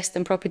is less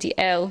than property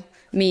L,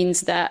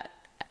 means that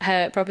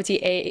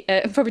property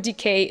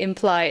K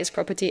implies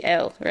property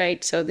L,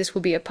 right? So this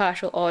will be a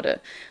partial order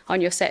on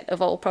your set of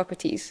all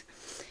properties.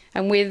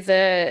 And with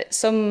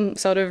some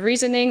sort of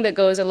reasoning that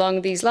goes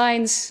along these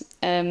lines,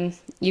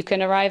 you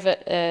can arrive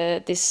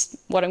at this,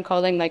 what I'm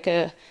calling like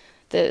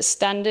the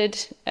standard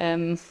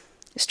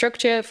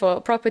structure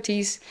for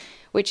properties,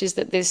 which is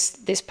that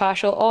this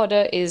partial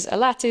order is a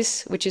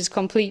lattice, which is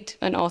complete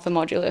and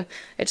orthomodular.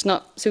 It's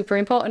not super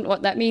important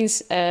what that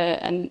means.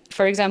 And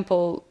for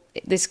example,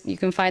 you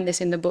can find this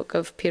in the book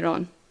of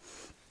Piron.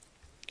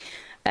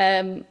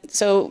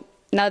 So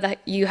now that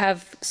you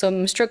have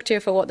some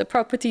structure for what the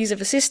properties of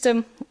a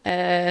system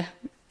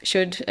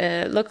should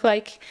look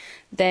like,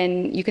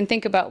 then you can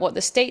think about what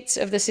the states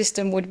of the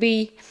system would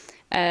be.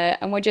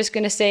 And we're just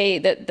going to say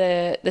that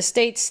the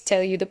states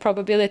tell you the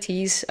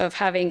probabilities of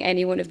having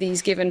any one of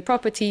these given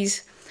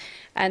properties.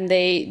 And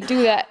they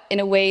do that in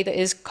a way that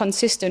is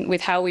consistent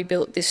with how we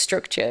built this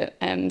structure.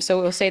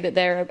 So we'll say that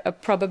they're a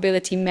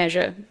probability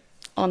measure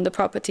on the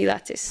property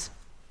lattice.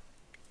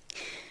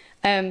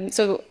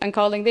 So I'm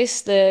calling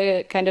this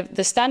the kind of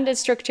the standard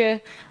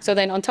structure. So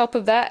then on top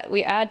of that,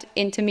 we add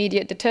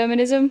intermediate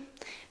determinism.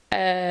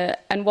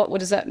 And what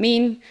does that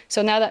mean?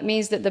 So now that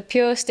means that the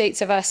pure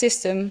states of our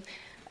system,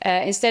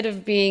 instead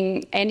of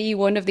being any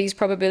one of these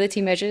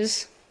probability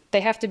measures,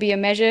 they have to be a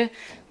measure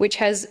which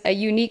has a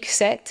unique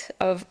set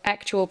of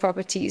actual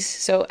properties.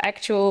 So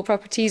actual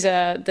properties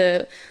are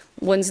the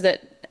ones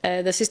that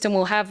the system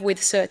will have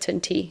with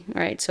certainty,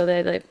 right? So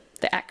they're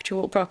the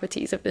actual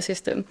properties of the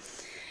system.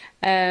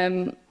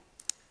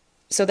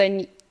 So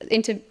then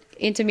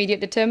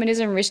intermediate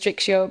determinism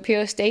restricts your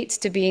pure states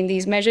to being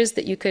these measures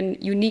that you can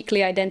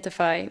uniquely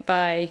identify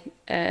by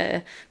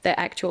their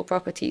actual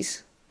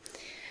properties.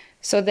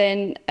 So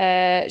then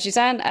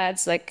Gizan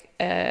adds like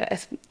a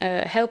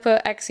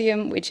helper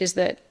axiom, which is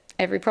that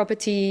every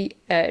property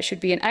should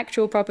be an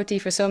actual property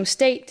for some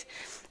state.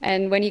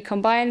 And when he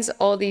combines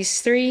all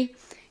these three,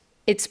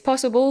 it's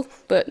possible,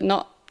 but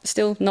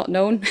still not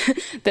known,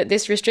 that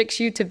this restricts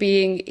you to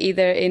being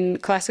either in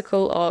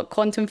classical or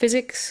quantum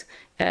physics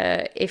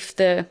if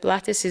the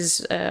lattice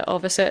is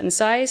of a certain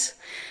size.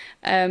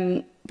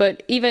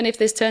 But even if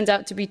this turns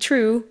out to be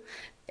true,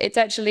 it's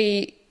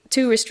actually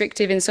too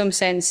restrictive in some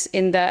sense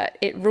in that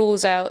it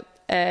rules out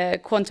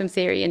quantum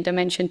theory in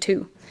dimension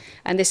 2.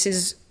 And this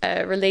is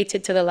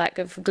related to the lack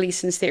of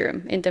Gleason's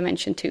theorem in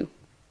dimension 2.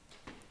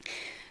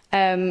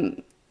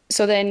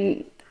 So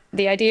then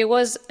the idea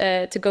was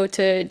to go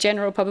to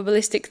general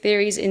probabilistic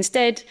theories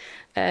instead,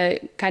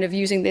 kind of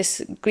using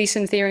this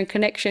Gleason theorem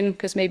connection,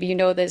 because maybe you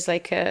know there's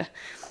like a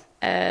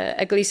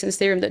Gleason's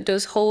theorem that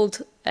does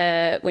hold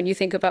when you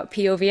think about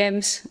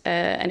POVMs,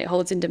 and it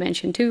holds in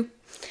dimension 2.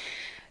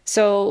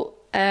 So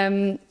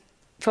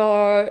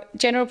for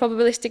general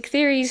probabilistic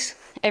theories,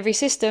 every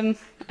system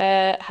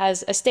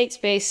has a state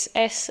space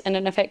S and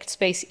an effect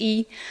space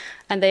E,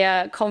 and they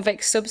are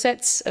convex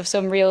subsets of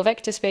some real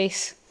vector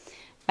space.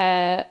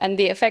 And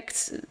the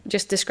effects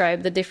just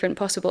describe the different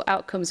possible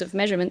outcomes of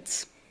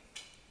measurements.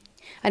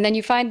 And then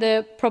you find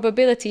the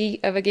probability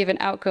of a given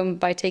outcome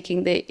by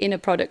taking the inner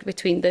product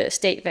between the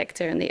state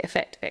vector and the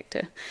effect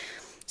vector.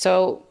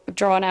 So I've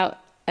drawn out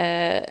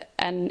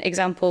an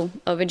example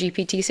of a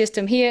GPT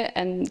system here,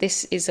 and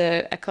this is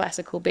a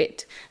classical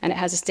bit, and it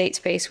has a state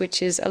space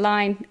which is a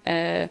line,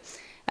 an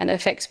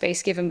effect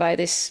space given by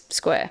this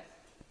square.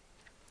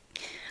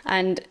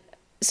 And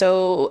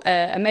so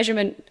a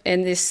measurement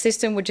in this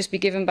system would just be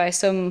given by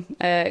some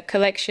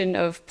collection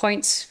of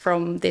points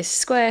from this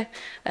square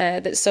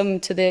that sum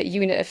to the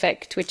unit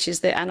effect, which is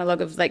the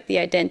analog of like the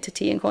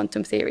identity in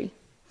quantum theory.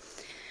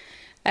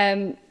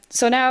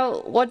 So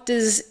now, what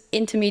does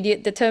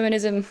intermediate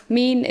determinism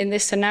mean in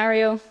this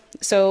scenario?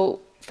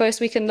 So first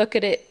we can look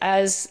at it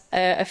as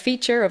a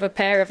feature of a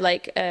pair of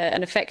like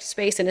an effect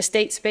space and a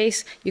state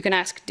space. You can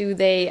ask, do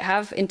they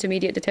have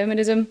intermediate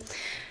determinism?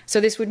 So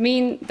this would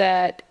mean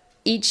that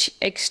each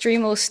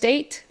extremal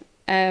state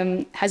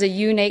has a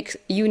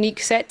unique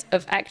set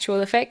of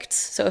actual effects,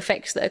 so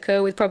effects that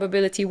occur with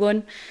probability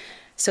 1.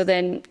 So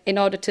then in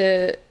order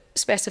to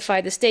specify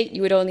the state,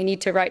 you would only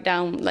need to write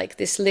down like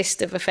this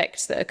list of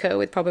effects that occur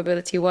with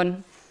probability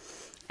 1.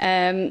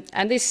 And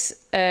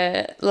this,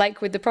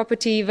 like with the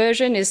property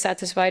version, is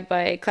satisfied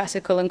by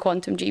classical and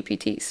quantum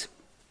GPTs.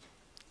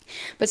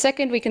 But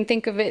second, we can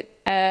think of it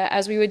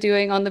as we were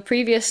doing on the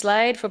previous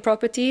slide for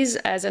properties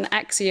as an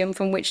axiom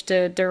from which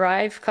to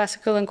derive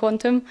classical and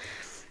quantum.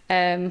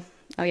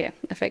 Oh yeah,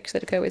 effects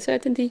that occur with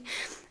certainty.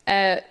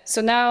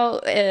 So now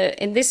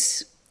in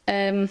this,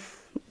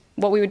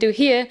 what we would do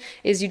here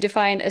is you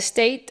define a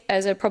state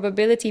as a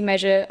probability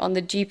measure on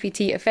the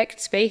GPT effect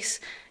space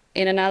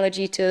in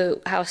analogy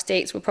to how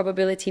states were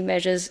probability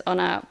measures on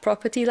our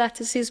property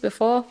lattices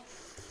before,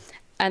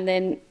 and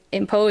then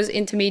impose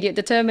intermediate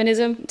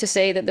determinism to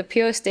say that the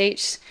pure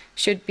states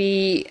should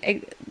be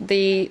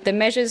the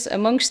measures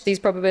amongst these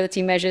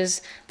probability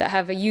measures that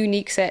have a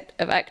unique set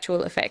of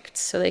actual effects,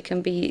 so they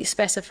can be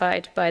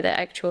specified by their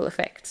actual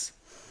effects.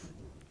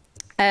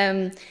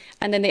 And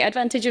then the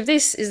advantage of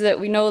this is that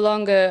we no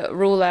longer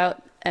rule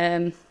out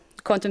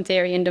quantum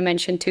theory in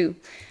dimension 2,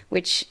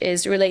 which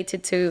is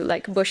related to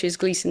like Bush's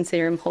Gleason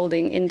theorem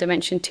holding in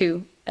dimension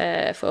 2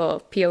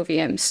 for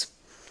POVMs.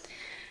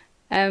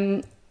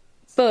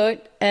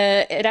 But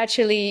it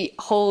actually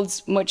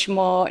holds much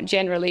more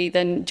generally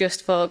than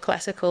just for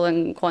classical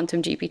and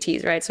quantum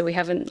GPTs, right? So we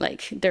haven't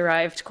like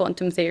derived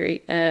quantum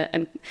theory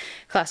and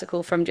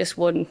classical from just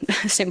one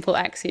simple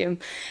axiom.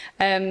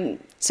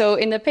 So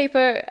in the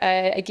paper,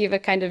 I give a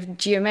kind of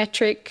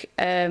geometric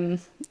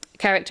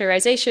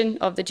characterization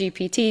of the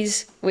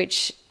GPTs,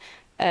 which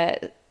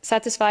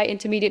satisfy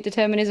intermediate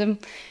determinism.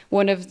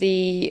 One of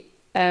the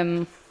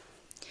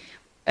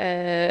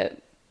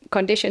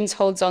conditions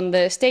holds on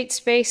the state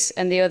space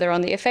and the other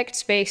on the effect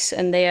space,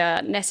 and they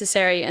are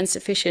necessary and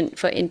sufficient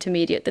for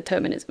intermediate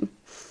determinism.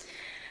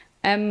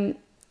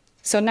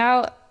 So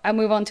now I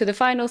move on to the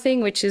final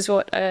thing, which is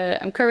what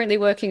I'm currently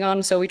working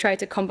on. So we try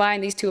to combine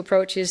these two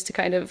approaches to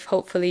kind of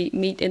hopefully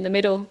meet in the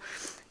middle.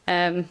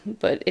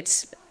 But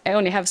I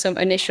only have some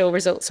initial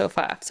results so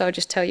far, so I'll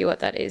just tell you what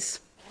that is.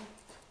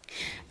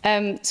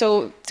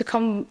 So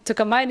to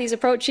combine these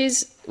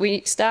approaches,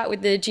 we start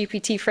with the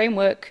GPT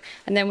framework,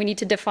 and then we need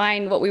to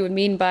define what we would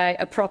mean by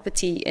a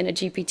property in a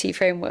GPT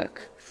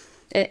framework,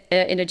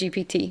 in a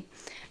GPT.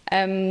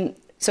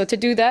 So to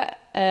do that,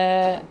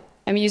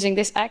 I'm using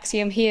this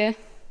axiom here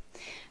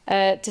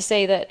to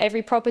say that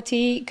every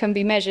property can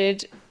be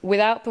measured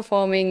without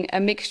performing a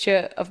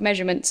mixture of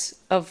measurements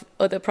of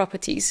other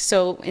properties.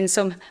 So in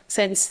some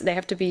sense, they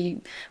have to be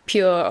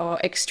pure or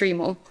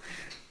extremal.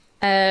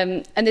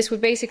 And this would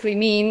basically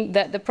mean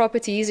that the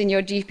properties in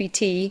your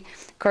GPT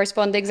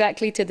correspond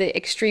exactly to the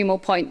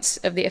extremal points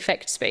of the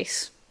effect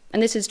space.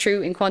 And this is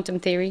true in quantum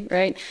theory,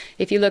 right?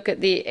 If you look at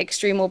the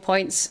extremal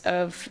points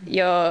of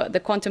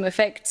the quantum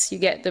effects, you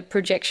get the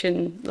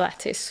projection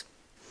lattice.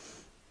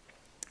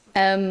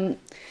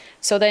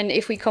 So then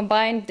if we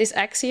combine this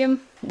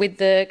axiom with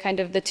the kind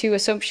of the two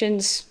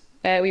assumptions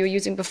we were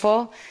using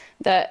before,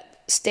 that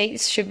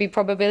states should be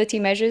probability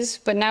measures,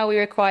 but now we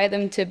require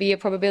them to be a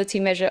probability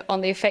measure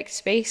on the effect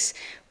space,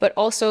 but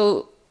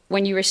also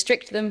when you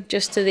restrict them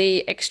just to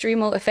the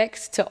extremal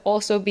effects, to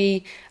also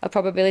be a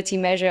probability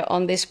measure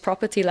on this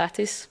property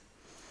lattice.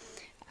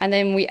 And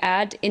then we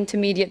add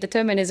intermediate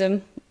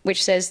determinism,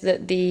 which says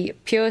that the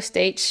pure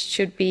states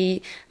should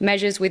be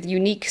measures with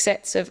unique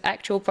sets of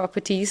actual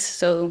properties,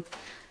 so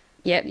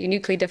yeah,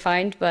 uniquely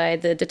defined by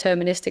the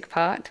deterministic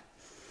part.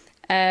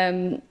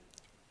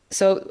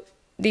 So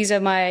these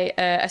are my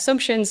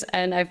assumptions,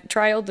 and I've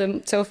trialed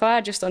them so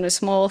far just on a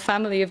small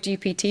family of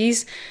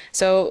GPTs.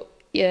 So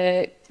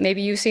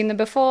maybe you've seen them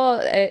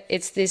before.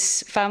 It's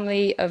this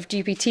family of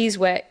GPTs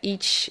where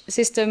each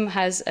system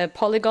has a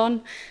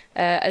polygon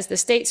as the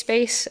state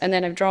space, and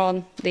then I've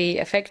drawn the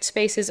effect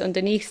spaces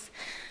underneath.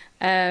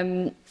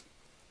 And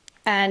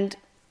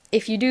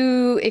if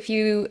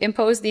you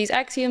impose these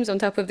axioms on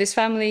top of this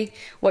family,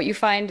 what you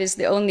find is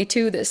the only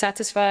two that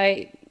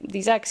satisfy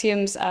these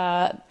axioms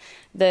are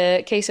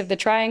the case of the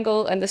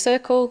triangle and the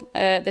circle.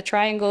 The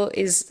triangle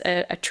is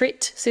a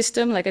trit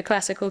system, like a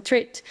classical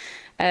trit,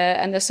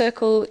 and the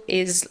circle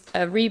is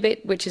a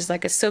rebit, which is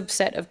like a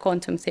subset of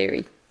quantum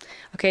theory.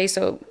 Okay,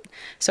 so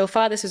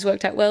far this has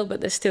worked out well,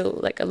 but there's still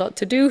like a lot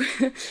to do.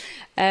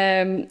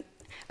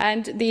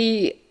 And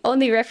the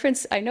only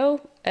reference I know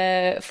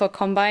for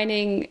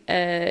combining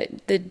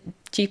the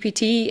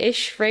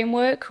GPT-ish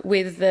framework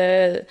with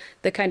the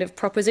kind of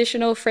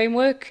propositional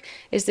framework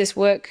is this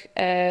work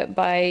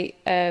by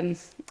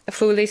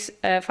Foulis,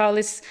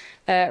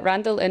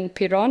 Randall, and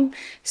Piron.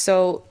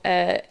 So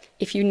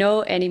if you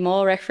know any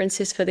more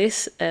references for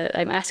this,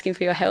 I'm asking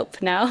for your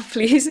help now.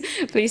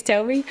 Please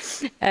tell me.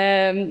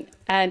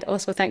 And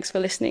also thanks for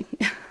listening.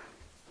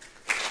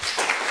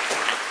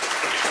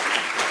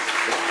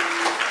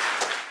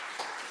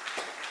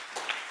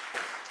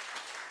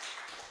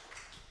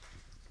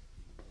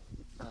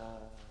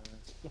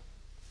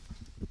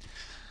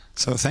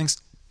 So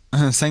thanks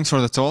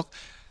for the talk.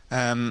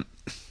 I'm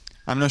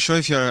not sure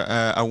if you're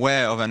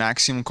aware of an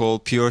axiom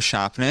called pure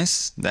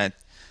sharpness that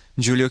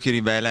Giulio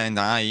Chiribella and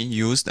I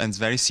used, and it's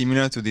very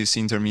similar to this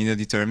intermediate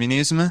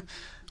determinism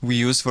we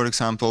use, for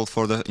example,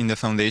 in the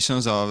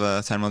foundations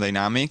of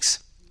thermodynamics,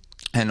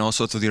 and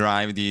also to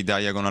derive the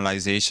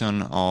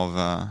diagonalization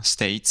of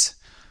states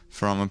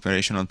from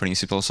operational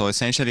principles. So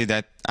essentially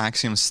that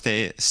axiom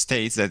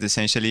states that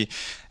essentially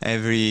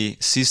every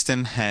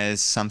system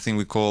has something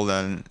we call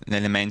an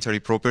elementary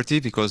property,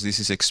 because this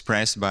is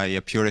expressed by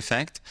a pure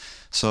effect.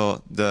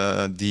 So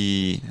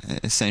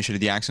essentially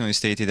the axiom is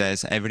stated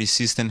as every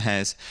system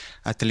has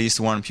at least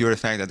one pure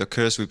effect that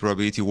occurs with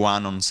probability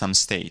 1 on some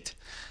state.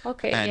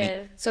 Okay, And yeah.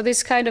 So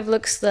this kind of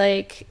looks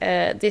like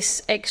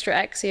this extra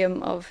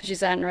axiom of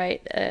Jezan,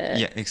 right?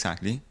 Yeah,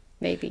 exactly.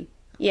 Maybe.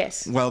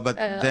 Yes. Well, but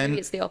then maybe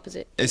it's the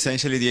opposite.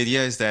 essentially the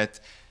idea is that,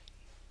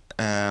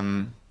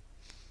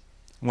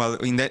 well,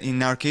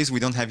 in our case, we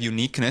don't have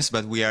uniqueness,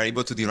 but we are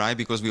able to derive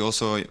because we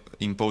also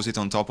impose it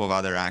on top of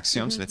other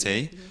axioms, let's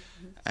say.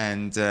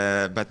 And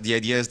but the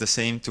idea is the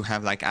same, to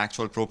have like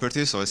actual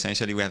properties. So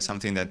essentially, we have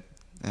something that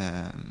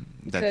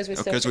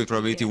occurs with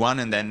probability 1,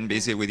 and then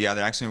basically with the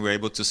other axiom, we're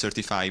able to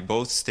certify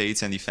both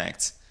states and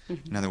effects.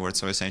 In other words,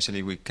 so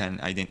essentially we can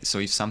so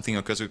if something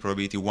occurs with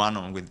probability 1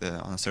 on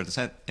a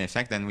certain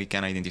effect, then we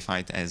can identify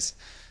it as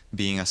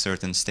being a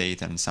certain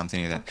state and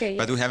something like that. Okay,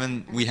 but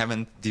yeah. we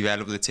haven't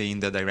developed, let's say,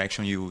 in the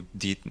direction you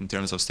did in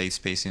terms of state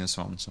spacing and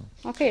so on. So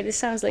Okay, this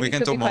sounds like we it can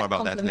could talk be more quite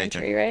about that later.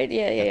 complementary, right?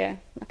 Yeah.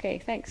 Okay,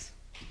 thanks.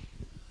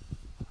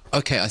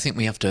 Okay, I think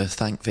we have to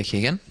thank Vicky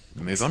again.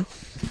 Move on.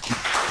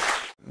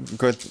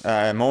 Good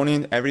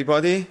morning,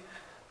 everybody.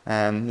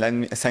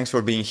 Thanks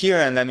for being here,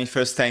 and let me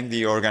first thank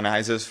the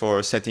organizers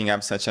for setting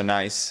up such a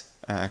nice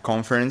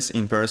conference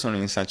in person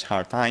in such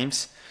hard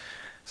times.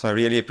 So I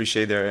really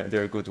appreciate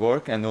their good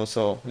work, and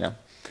also, yeah,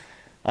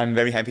 I'm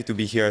very happy to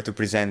be here to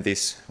present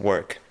this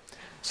work.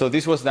 So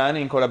this was done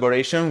in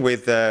collaboration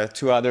with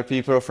 2 other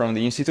people from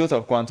the Institute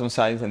of Quantum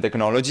Science and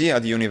Technology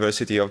at the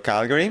University of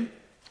Calgary.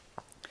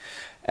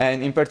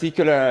 And in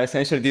particular,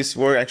 essentially, this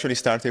work actually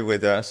started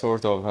with a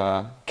sort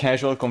of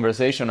casual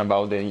conversation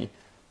about the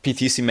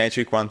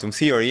PT-symmetric quantum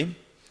theory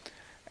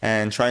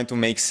and trying to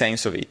make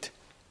sense of it.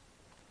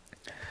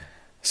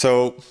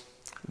 So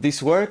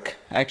this work,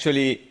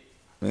 actually,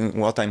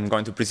 what I'm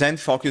going to present,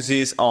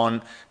 focuses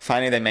on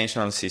finite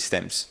dimensional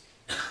systems.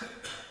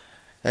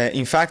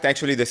 In fact,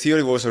 actually, the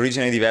theory was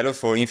originally developed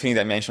for infinite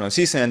dimensional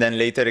systems and then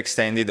later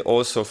extended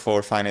also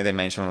for finite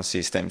dimensional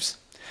systems.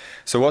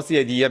 So what's the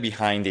idea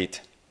behind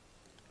it?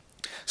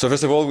 So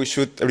first of all, we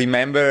should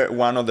remember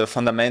one of the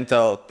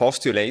fundamental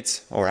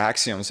postulates or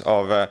axioms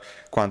of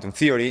quantum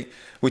theory,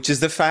 which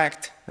is the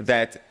fact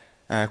that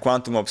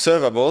quantum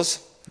observables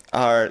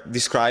are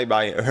described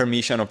by a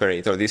Hermitian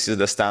operator. This is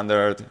the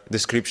standard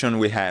description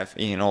we have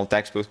in all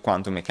textbook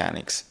quantum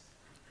mechanics.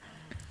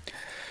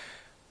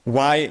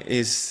 Why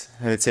is,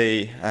 let's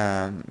say,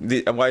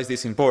 why is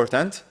this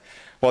important?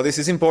 Well, this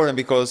is important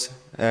because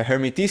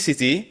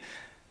Hermiticity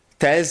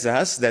tells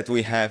us that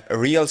we have a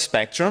real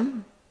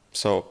spectrum,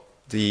 so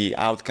the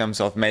outcomes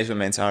of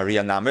measurements are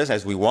real numbers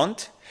as we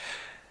want.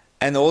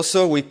 And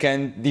also we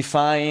can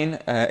define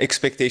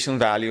expectation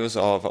values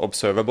of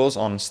observables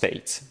on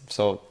states.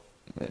 So,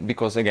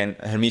 because again,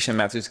 Hermitian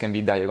matrices can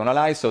be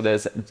diagonalized, so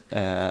there's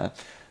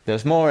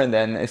more, and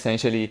then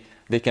essentially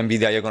they can be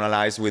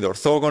diagonalized with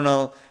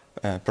orthogonal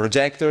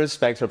projectors,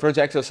 spectral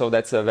projectors, so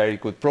that's a very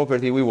good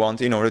property we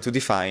want in order to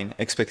define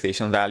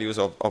expectation values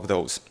of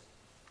those.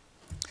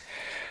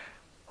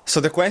 So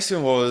the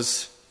question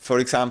was, for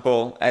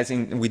example, as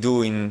we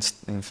do in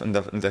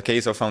the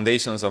case of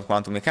foundations of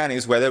quantum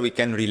mechanics, whether we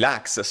can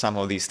relax some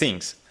of these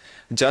things,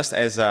 just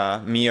as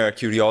a mere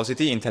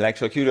curiosity,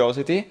 intellectual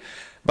curiosity,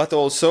 but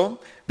also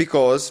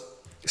because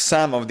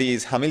some of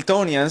these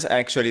Hamiltonians,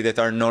 actually, that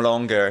are no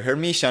longer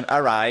Hermitian,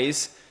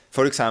 arise,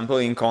 for example,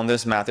 in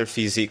condensed matter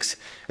physics,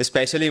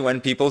 especially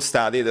when people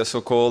study the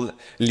so-called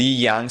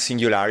Lie-Yang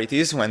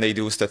singularities when they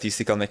do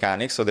statistical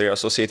mechanics, so they're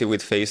associated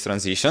with phase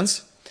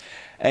transitions.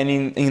 And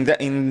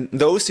in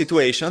those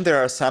situations,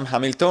 there are some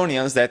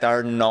Hamiltonians that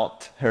are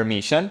not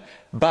Hermitian,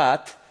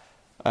 but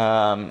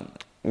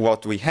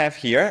what we have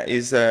here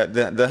is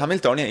the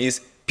Hamiltonian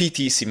is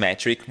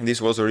PT-symmetric.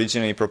 This was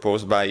originally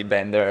proposed by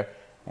Bender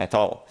et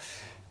al.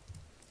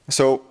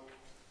 So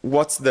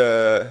what's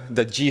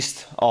the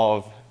gist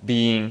of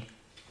being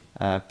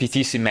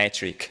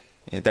PT-symmetric,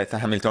 that the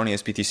Hamiltonian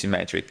is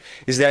PT-symmetric?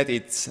 Is that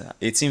it's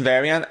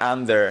invariant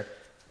under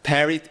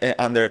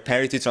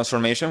parity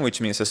transformation,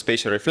 which means a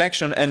spatial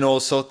reflection, and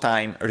also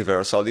time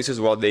reversal. This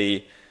is what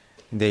they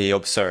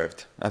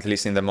observed, at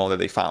least in the model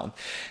they found.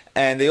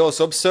 And they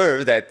also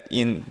observed that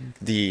in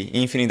the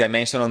infinite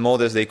dimensional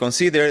models they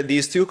considered,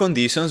 these 2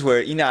 conditions were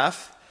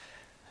enough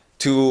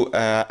to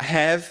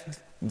have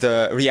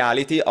the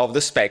reality of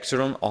the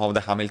spectrum of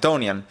the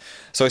Hamiltonian.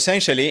 So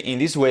essentially, in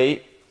this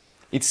way,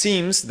 it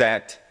seems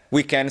that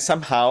we can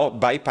somehow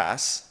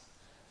bypass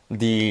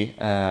the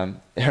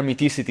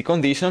Hermiticity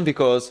condition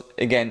because,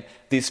 again,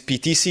 this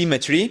PT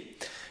symmetry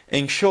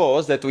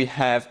ensures that we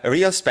have a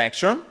real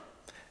spectrum,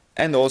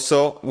 and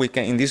also we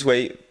can, in this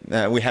way,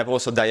 we have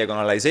also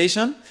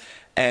diagonalization,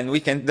 and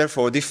we can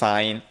therefore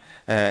define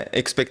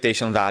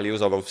expectation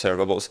values of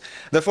observables.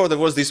 Therefore, there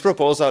was this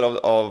proposal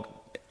of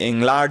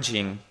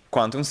enlarging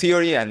quantum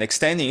theory and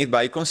extending it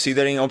by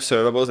considering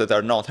observables that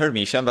are not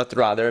Hermitian, but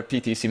rather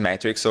PT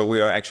symmetric, so we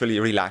are actually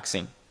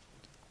relaxing.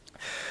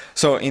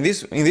 So in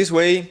this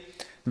way,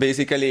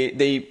 basically,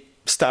 they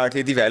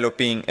started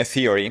developing a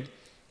theory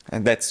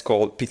that's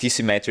called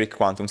PT-symmetric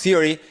quantum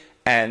theory.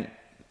 And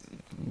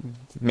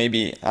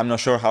maybe, I'm not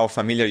sure how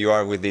familiar you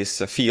are with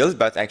this field,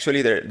 but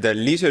actually the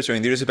literature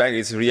in this respect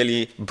is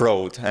really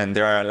broad, and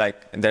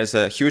there's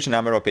a huge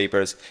number of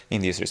papers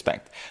in this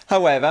respect.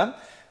 However,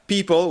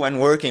 people, when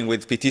working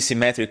with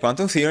PT-symmetric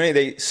quantum theory,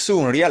 they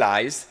soon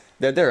realized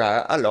that there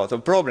are a lot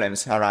of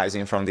problems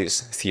arising from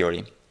this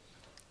theory.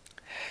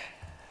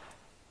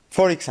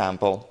 For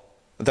example,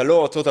 the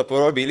law of total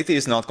probability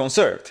is not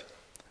conserved,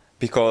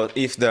 because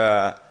if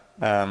the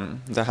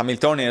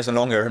Hamiltonian is no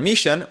longer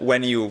Hermitian,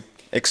 when you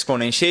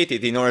exponentiate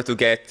it in order to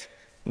get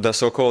the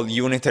so-called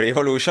unitary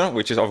evolution,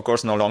 which is of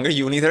course no longer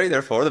unitary,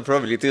 therefore the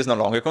probability is no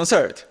longer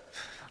conserved.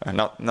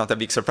 Not a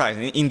big surprise.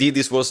 Indeed,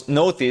 this was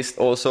noticed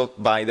also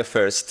by the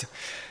first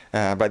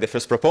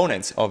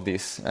proponents of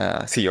this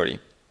theory.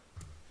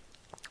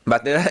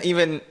 But there are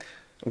even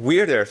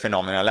weirder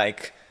phenomena,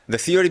 like the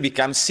theory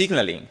becomes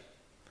signaling.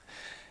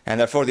 And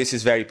therefore this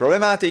is very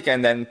problematic,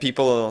 and then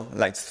people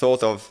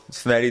thought of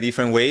very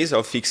different ways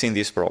of fixing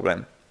this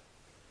problem.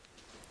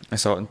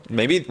 So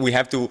maybe we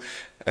have to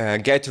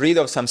get rid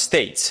of some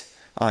states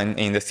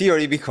in the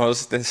theory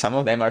because some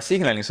of them are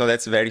signaling, so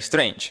that's very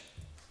strange.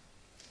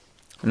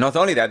 Not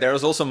only that, there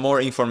is also more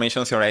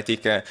information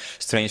theoretic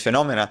strange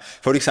phenomena.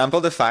 For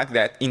example, the fact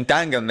that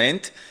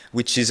entanglement,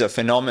 which is a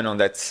phenomenon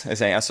that's,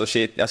 as I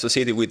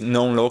associated with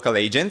non-local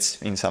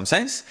agents in some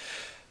sense,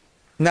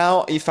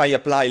 now if I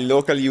apply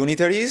local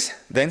unitaries,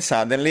 then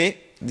suddenly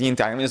the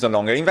entanglement is no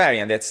longer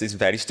invariant. That's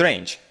very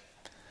strange.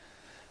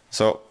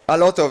 So a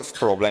lot of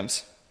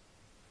problems.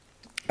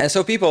 And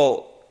so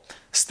people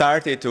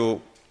started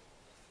to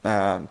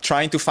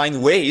trying to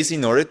find ways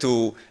in order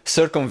to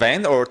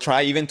circumvent or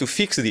try even to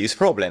fix these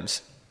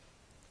problems.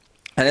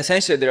 And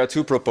essentially there are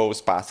two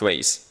proposed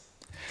pathways.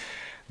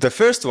 The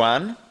first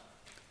one,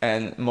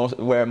 and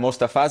where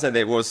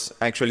Mostafazadeh was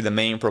actually the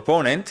main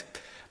proponent,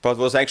 but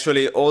was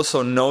actually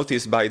also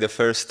noticed by the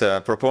first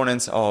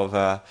proponents of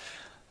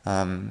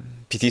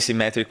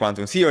PT-symmetric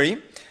quantum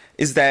theory,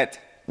 is that,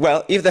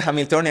 well, if the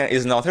Hamiltonian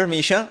is not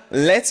Hermitian,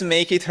 let's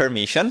make it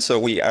Hermitian, so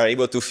we are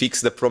able to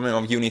fix the problem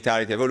of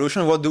unitarity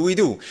evolution. What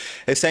do?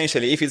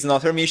 Essentially, if it's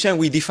not Hermitian,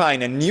 we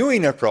define a new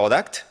inner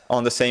product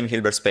on the same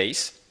Hilbert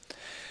space,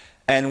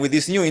 and with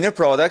this new inner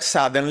product,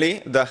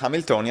 suddenly the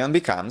Hamiltonian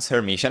becomes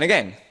Hermitian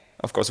again.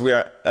 Of course, we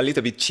are a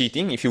little bit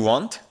cheating, if you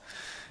want,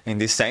 in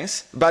this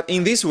sense, but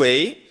in this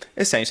way,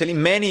 essentially,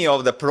 many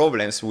of the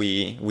problems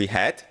we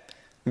had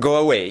go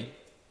away.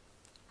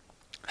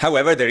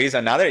 However, there is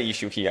another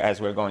issue here, as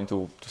we're going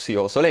to see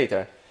also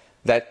later,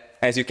 that,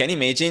 as you can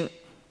imagine,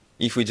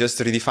 if we just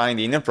redefine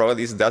the inner product,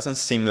 this doesn't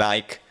seem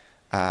like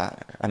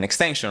an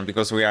extension,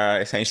 because we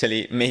are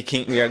essentially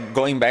we are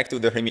going back to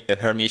the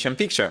Hermitian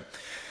picture.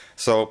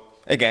 So,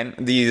 again,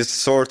 this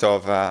sort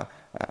of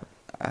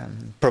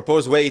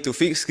proposed way to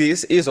fix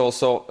this is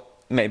also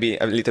maybe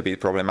a little bit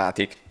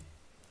problematic.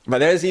 But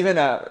there is even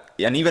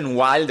an even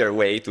wilder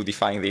way to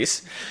define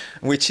this,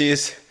 which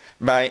is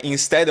by,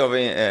 instead of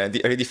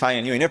redefining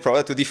a new inner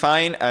product, to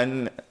define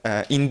an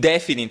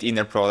indefinite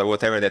inner product,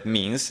 whatever that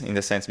means, in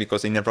the sense,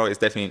 because inner product is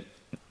definitely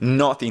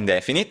not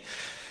indefinite.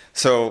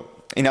 So,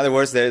 in other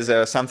words, there's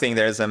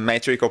a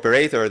metric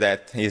operator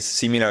that is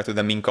similar to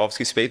the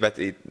Minkowski space, but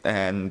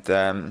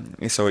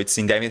so it's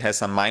indefinite, has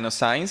some minus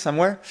sign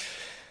somewhere.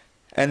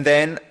 And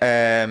then,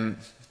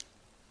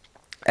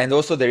 and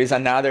also there is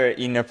another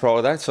inner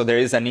product, so there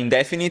is an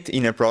indefinite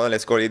inner product,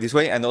 let's call it this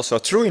way, and also a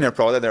true inner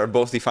product. They are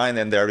both defined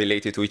and they are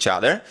related to each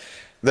other.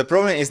 The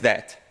problem is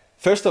that,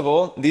 first of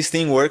all, this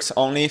thing works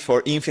only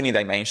for infinite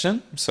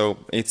dimension, so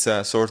it's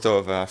a sort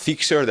of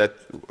fixture that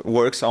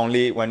works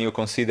only when you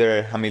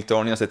consider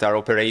Hamiltonians that are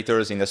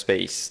operators in the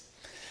space,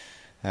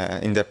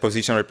 in the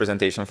position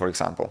representation, for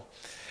example.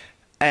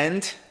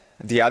 And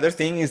the other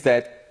thing is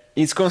that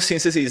its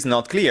consistency is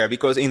not clear,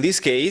 because in this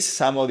case,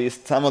 some of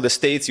the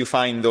states you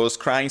find in those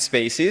crime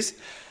spaces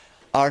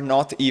are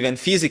not even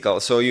physical.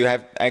 So you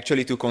have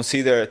actually to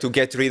consider, to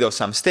get rid of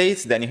some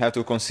states, then you have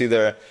to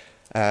consider,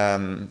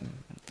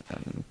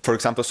 for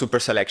example,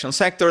 superselection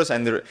sectors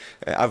and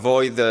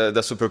avoid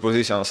the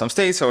superposition of some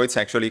states. So it's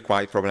actually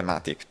quite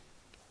problematic.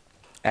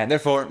 And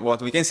therefore,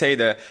 what we can say,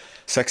 the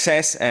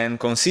success and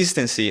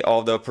consistency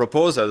of the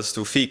proposals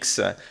to fix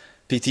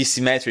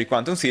PT-symmetric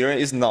quantum theory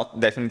is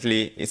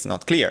it's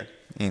not clear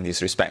in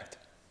this respect.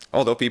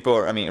 Although people,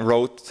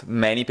 wrote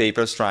many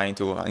papers trying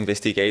to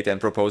investigate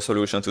and propose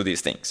solutions to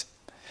these things.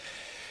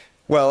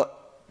 Well,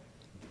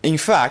 in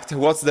fact,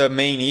 what's the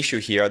main issue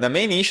here? The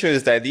main issue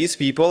is that these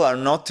people are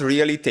not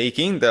really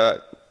taking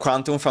the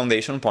quantum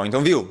foundation point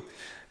of view,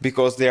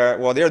 because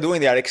what they are doing,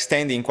 they are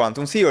extending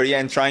quantum theory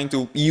and trying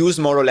to use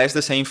more or less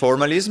the same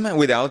formalism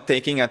without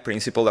taking a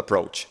principled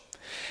approach.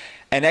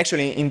 And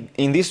actually,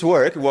 in this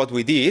work, what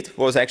we did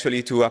was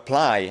actually to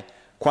apply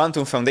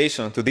quantum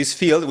foundation to this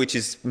field, which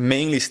is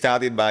mainly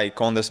studied by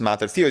condensed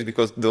matter theories,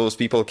 because those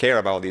people care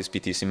about these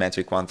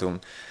PT-symmetric quantum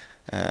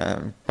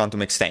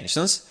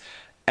extensions.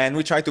 And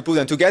we tried to put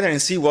them together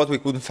and see what we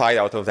could find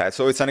out of that.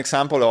 So it's an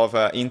example of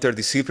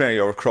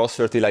interdisciplinary or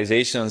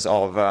cross-fertilizations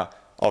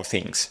of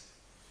things.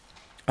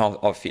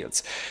 Of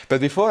fields.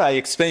 But before I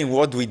explain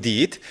what we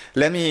did,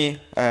 let me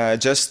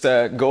just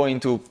go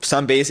into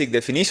some basic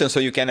definitions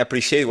so you can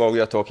appreciate what we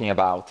are talking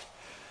about.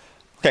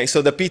 Okay,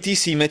 so the PT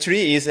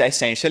symmetry is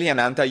essentially an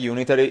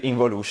anti-unitary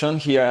involution.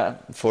 Here,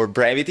 for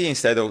brevity,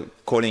 instead of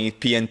calling it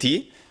P and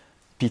T,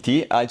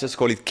 PT, I just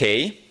call it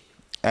K.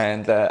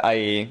 And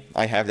I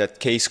have that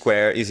K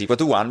square is equal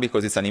to 1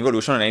 because it's an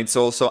involution, and it's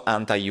also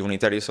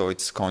anti-unitary, so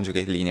it's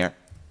conjugate linear.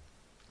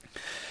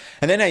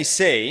 And then I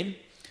say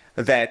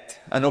that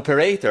an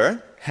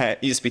operator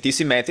is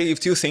PT-symmetric if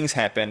two things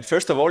happen.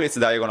 First of all, it's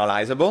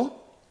diagonalizable.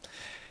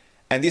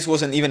 And this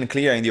wasn't even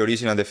clear in the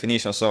original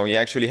definition, so we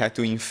actually had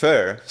to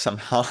infer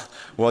somehow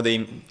what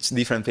the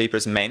different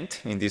papers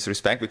meant in this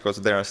respect, because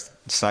there are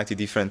slightly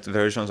different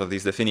versions of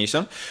this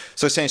definition.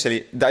 So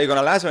essentially,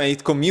 diagonalizable, and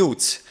it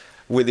commutes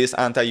with this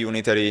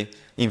anti-unitary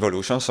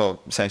involution. So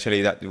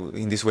essentially, that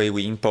in this way,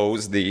 we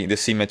impose the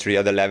symmetry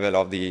at the level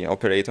of the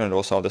operator and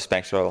also of the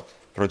spectral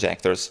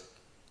projectors.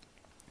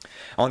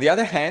 On the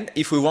other hand,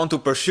 if we want to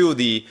pursue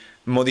the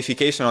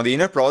modification of the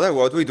inner product,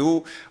 what we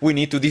do, we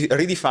need to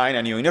redefine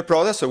a new inner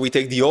product. So we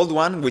take the old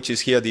one, which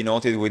is here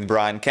denoted with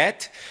bra and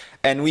cat,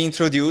 and we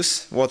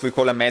introduce what we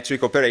call a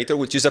metric operator,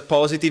 which is a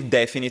positive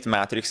definite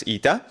matrix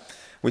eta,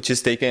 which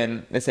is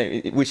taken, let's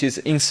say, which is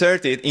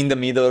inserted in the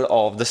middle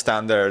of the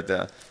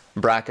standard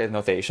bracket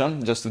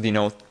notation, just to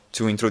denote,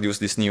 to introduce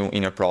this new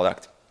inner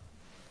product.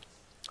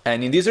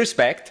 And in this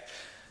respect,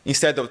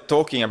 instead of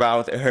talking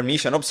about a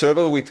Hermitian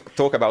observable, we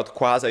talk about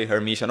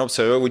quasi-Hermitian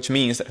observable, which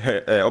means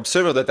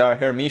observables that are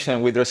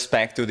Hermitian with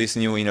respect to this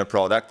new inner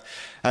product.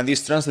 And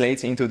this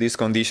translates into this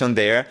condition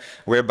there,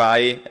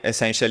 whereby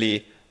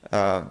essentially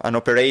an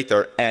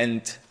operator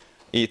and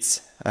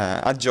its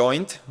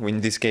adjoint,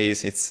 in this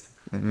case it's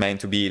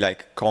meant to be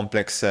like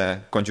complex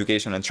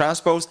conjugation and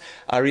transpose,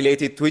 are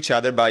related to each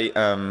other by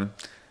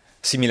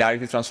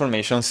similarity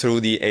transformation through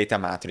the eta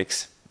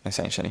matrix,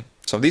 essentially.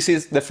 So this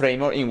is the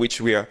framework in which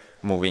we are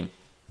moving.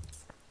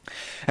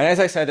 And as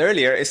I said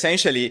earlier,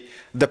 essentially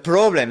the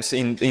problems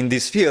in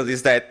this field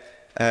is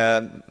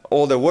that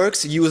all the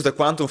works use the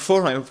quantum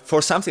formula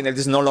for something that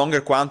is no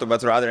longer quantum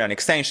but rather an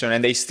extension,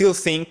 and they still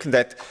think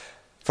that,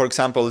 for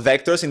example,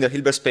 vectors in the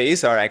Hilbert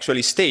space are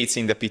actually states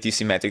in the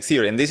PT-symmetric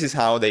theory, and this is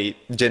how they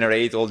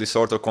generate all these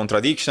sort of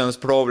contradictions,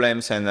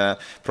 problems, and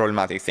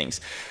problematic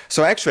things.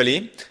 So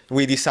actually,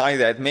 we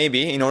decided that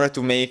maybe in order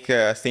to make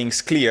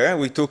things clear,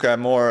 we took a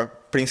more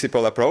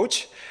principal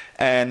approach,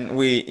 and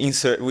we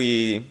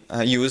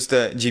used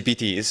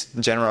GPTs,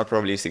 general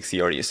probabilistic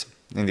theories,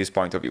 in this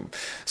point of view.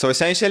 So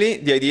essentially,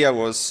 the idea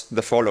was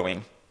the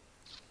following,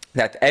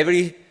 that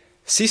every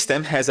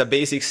system has a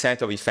basic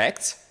set of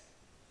effects,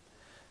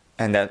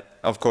 and that,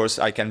 of course,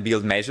 I can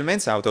build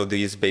measurements out of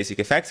these basic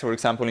effects. For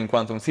example, in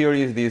quantum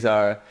theories, these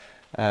are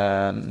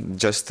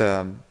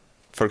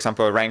for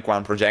example, rank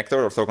 1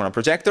 projector, orthogonal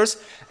projectors.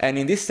 And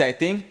in this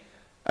setting,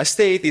 a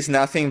state is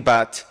nothing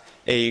but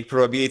a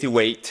probability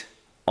weight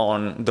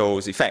on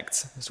those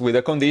effects, so with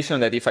a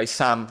condition that if I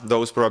sum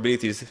those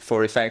probabilities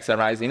for effects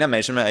arising in a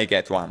measurement, I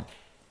get 1.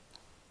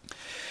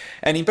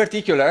 And in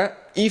particular,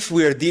 if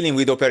we are dealing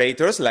with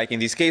operators, like in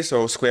this case,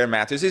 or square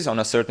matrices on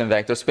a certain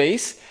vector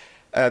space,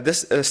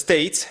 this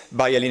states,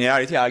 by a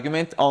linearity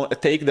argument,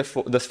 take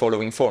the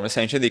following form.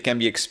 Essentially, they can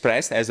be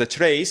expressed as a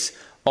trace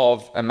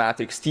of a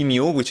matrix T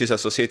mu, which is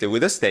associated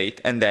with a state,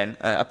 and then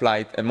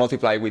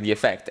multiplied with the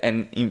effect.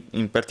 And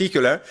in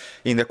particular,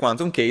 in the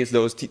quantum case,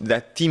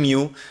 that T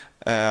mu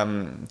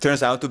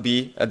turns out to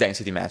be a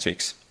density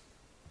matrix.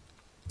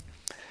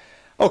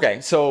 Okay,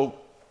 so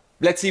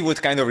let's see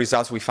what kind of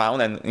results we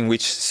found and in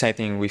which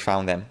setting we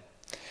found them.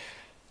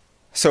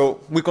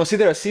 So we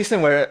consider a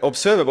system where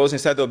observables,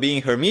 instead of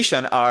being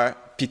Hermitian, are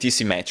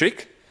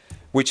PT-symmetric,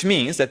 which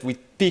means that we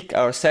pick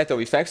our set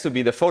of effects to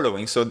be the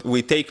following. So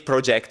we take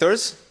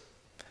projectors,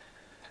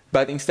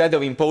 but instead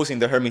of imposing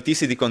the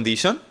Hermiticity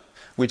condition,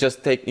 we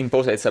just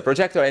impose it as a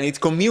projector, and it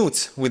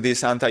commutes with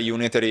this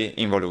anti-unitary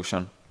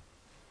involution.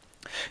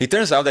 It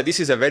turns out that this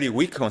is a very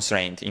weak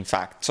constraint, in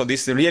fact. So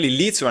this really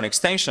leads to an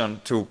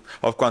extension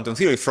of quantum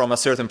theory from a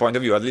certain point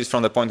of view, at least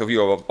from the point of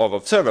view of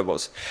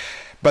observables.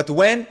 But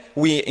when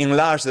we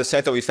enlarge the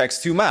set of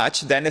effects too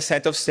much, then the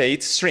set of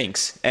states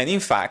shrinks. And in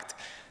fact,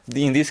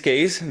 in this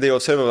case, the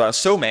observables are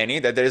so many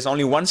that there is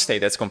only one state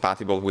that's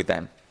compatible with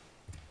them.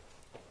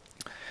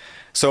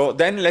 So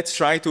then let's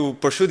try to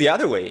pursue the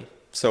other way.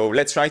 So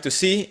let's try to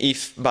see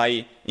if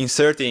by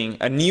inserting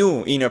a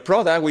new inner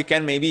product, we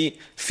can maybe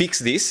fix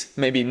this.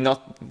 Maybe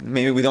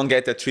we don't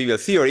get a trivial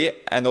theory.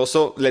 And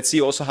also, let's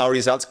see also how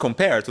results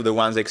compare to the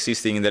ones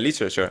existing in the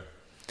literature.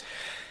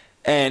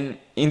 And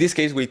in this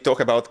case, we talk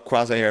about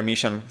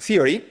quasi-Hermitian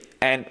theory.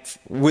 And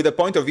with the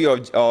point of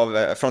view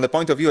from the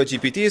point of view of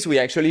GPTs, we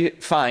actually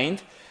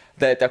find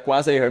that a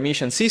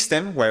quasi-Hermitian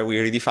system, where we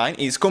redefine,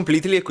 is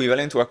completely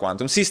equivalent to a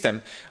quantum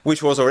system,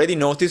 which was already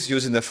noticed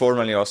using the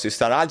formulae of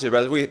C-star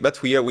algebra, but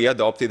here we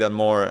adopted a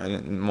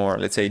more,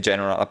 let's say,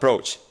 general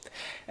approach.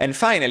 And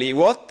finally,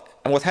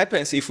 what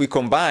happens if we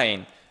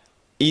combine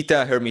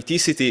eta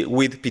hermiticity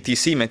with PT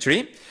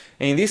symmetry?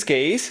 In this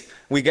case,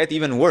 we get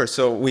even worse.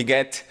 So we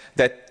get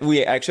that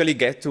we actually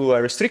get to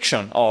a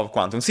restriction of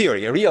quantum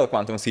theory, a real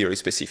quantum theory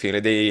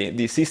specifically.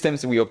 The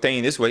systems we obtain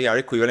in this way are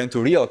equivalent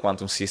to real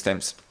quantum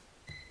systems.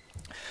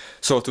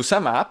 So to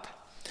sum up,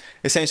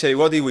 essentially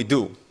what did we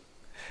do?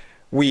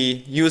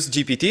 we use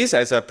GPTs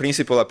as a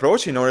principal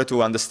approach in order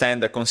to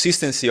understand the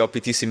consistency of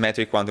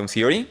PT-symmetric quantum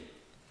theory.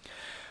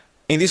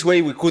 In this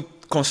way, we could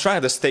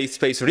construct a state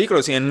space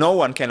recurrency, and no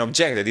one can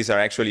object that these are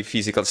actually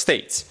physical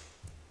states.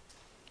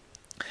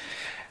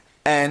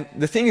 And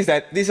the thing is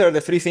that these are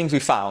the three things we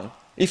found.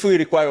 If we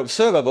require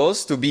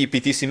observables to be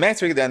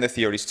PT-symmetric, then the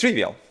theory is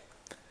trivial.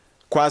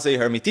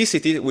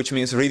 Quasi-Hermiticity, which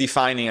means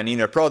redefining an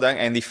inner product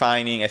and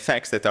defining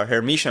effects that are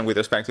Hermitian with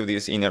respect to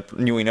this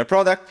new inner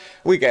product,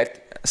 we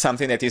get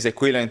something that is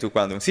equivalent to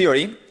quantum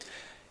theory.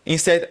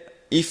 Instead,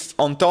 if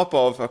on top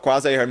of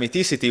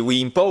quasi-Hermiticity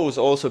we impose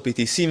also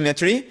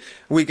PT-symmetry,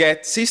 we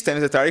get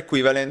systems that are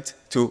equivalent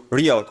to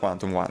real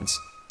quantum ones.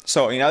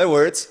 So in other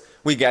words,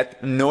 we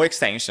get no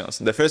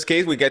extensions. In the first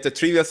case, we get a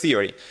trivial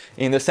theory.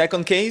 In the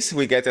second case,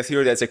 we get a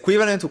theory that's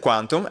equivalent to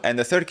quantum. And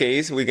the third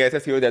case, we get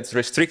a theory that's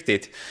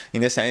restricted.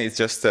 In the sense, it's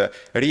just a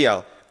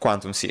real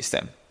quantum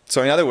system.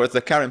 So in other words, the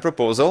current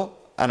proposal,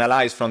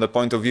 analyzed from the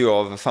point of view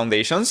of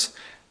foundations,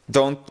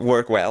 don't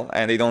work well,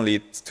 and they don't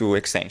lead to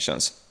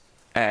extensions.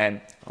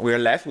 And we're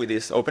left with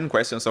this open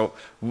question. So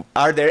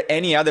are there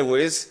any other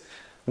ways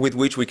with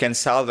which we can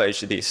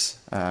salvage this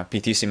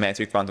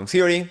PT-symmetric quantum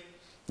theory?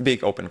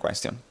 Big open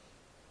question.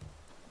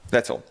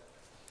 That's all.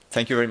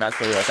 Thank you very much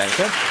for your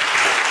attention.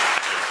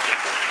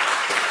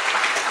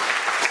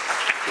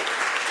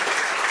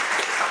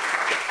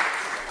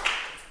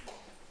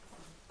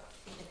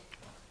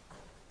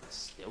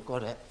 Still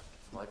got it.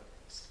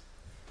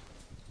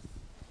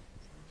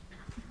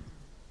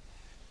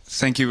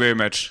 Thank you very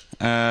much.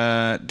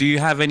 Do you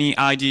have any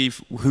idea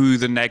who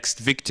the next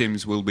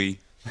victims will be?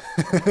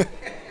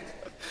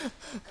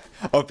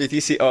 Of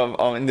PTC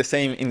in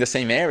the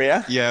same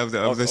area? Yeah,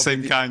 of the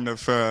same kind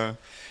of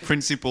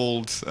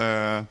principled,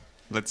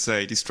 let's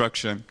say,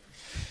 destruction.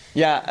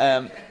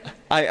 Yeah,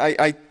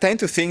 I tend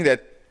to think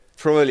that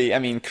probably, I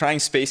mean, crime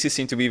spaces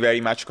seem to be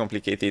very much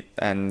complicated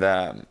and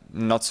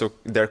not so,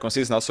 their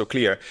consistency is not so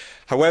clear.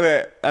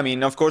 However, I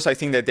mean, of course, I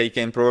think that they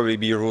can probably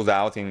be ruled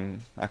out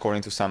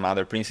according to some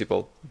other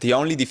principle. The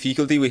only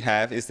difficulty we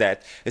have is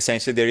that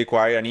essentially they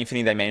require an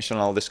infinite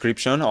dimensional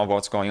description of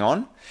what's going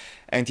on.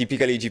 And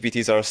typically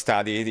GPTs are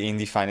studied in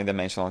definite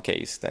dimensional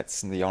case.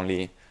 That's the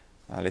only,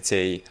 let's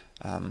say,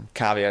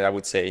 caveat I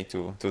would say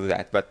to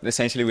that. But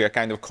essentially we are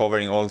kind of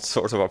covering all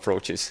sorts of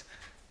approaches.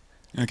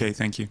 Okay,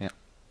 thank you. Yeah.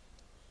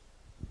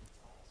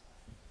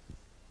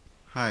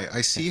 Hi,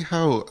 I see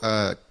how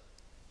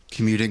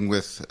commuting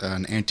with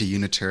an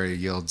anti-unitary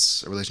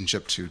yields a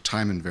relationship to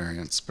time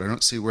invariance, but I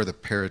don't see where the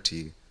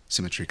parity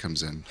symmetry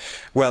comes in.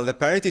 Well, the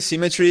parity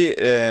symmetry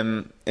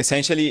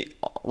essentially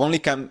only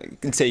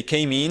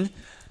came in.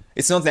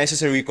 It's not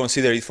necessary we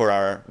consider it for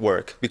our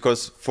work,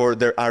 because for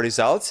our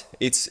results,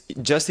 it's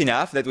just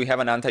enough that we have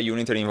an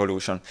anti-unitary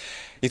involution.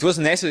 It was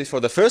necessary for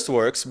the first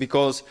works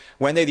because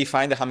when they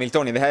defined the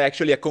Hamiltonian, they had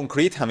actually a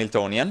concrete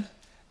Hamiltonian,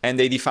 and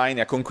they defined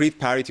a concrete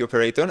parity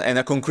operator and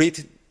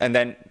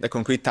then the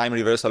concrete time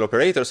reversal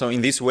operator. So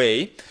in this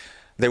way,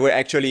 they were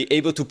actually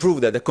able to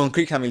prove that the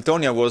concrete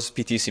Hamiltonian was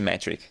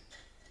PT-symmetric.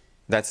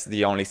 That's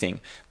the only thing.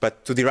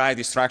 But to derive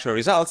the structural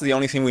results, the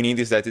only thing we need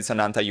is that it's an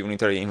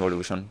anti-unitary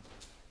involution.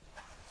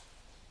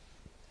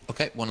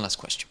 Okay, one last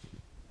question.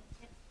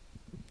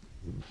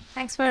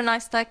 Thanks for a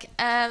nice talk.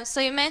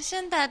 So you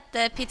mentioned that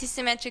the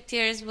PT-symmetric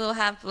theories will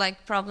have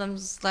like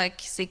problems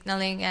like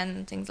signaling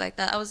and things like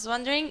that. I was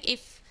wondering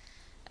if,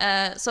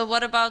 so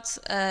what about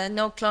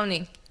no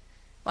cloning?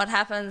 What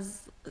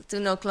happens to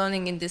no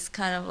cloning in this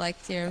kind of like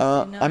theory?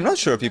 I'm not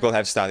sure people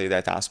have studied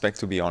that aspect,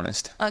 to be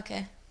honest.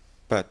 Okay.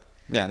 But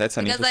yeah, that's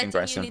an interesting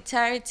question. Because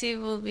unitarity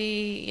will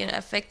be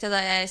affected.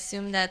 I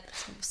assume that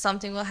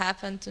something will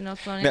happen to no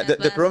cloning. Yeah,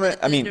 the problem,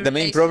 I mean, the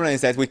main problem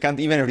is that we can't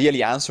even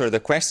really answer the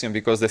question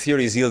because the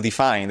theory is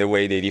ill-defined the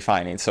way they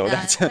define it. So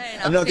that's,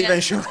 I'm not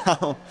even sure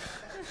how,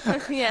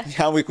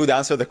 how we could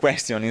answer the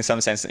question in some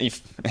sense.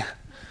 If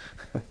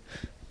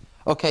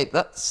Okay,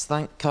 let's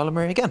thank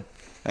Colomer again.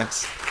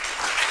 Thanks.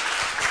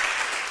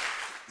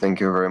 Thank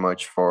you very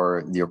much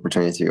for the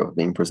opportunity of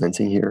being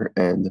presenting here,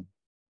 and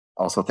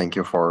also thank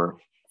you for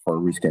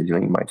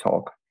rescheduling my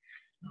talk.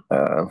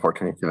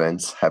 Unfortunate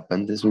events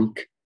happened this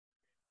week.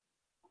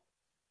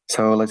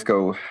 So let's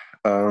go.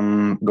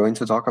 I'm going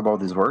to talk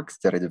about these works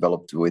that I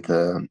developed with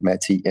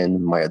Máté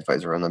and my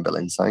advisor on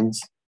abelian signs.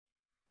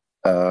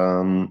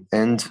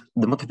 And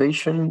the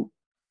motivation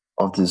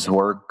of this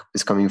work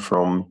is coming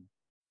from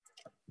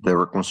the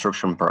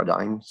reconstruction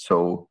paradigm.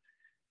 So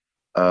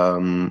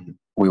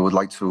we would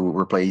like to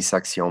replace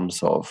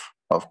axioms of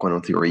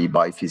quantum theory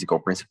by physical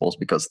principles,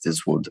 because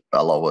this would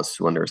allow us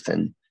to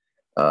understand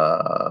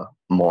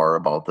more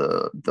about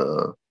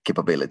the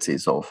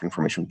capabilities of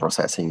information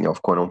processing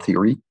of quantum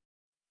theory.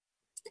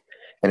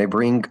 And I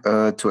bring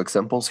two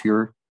examples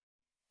here.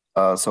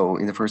 So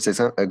in the first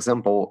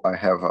example, I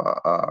have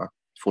a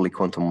fully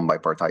quantum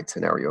bipartite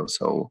scenario.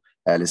 So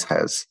Alase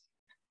has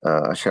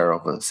a share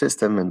of a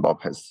system and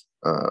Bob has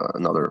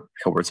another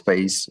Hilbert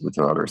space with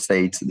another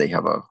state. They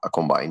have a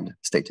combined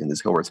state in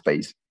this Hilbert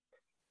space.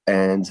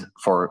 And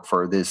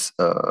for this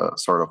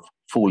sort of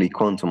fully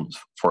quantum,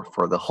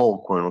 for the whole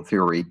quantum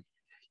theory,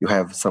 you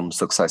have some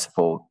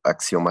successful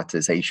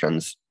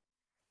axiomatizations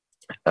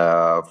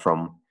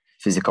from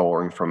physical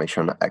or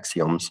information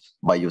axioms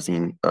by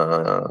using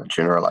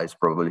generalized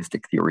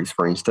probabilistic theories,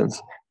 for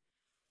instance.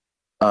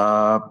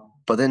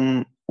 But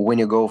then when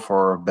you go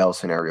for Bell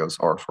scenarios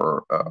or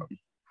for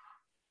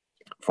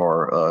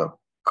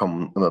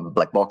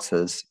black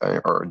boxes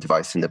or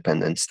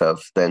device-independent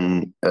stuff,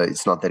 then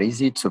it's not that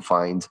easy to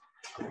find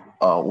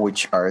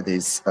which are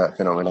these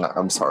phenomena.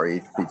 I'm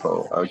sorry,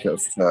 people. I'll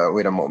just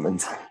wait a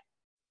moment.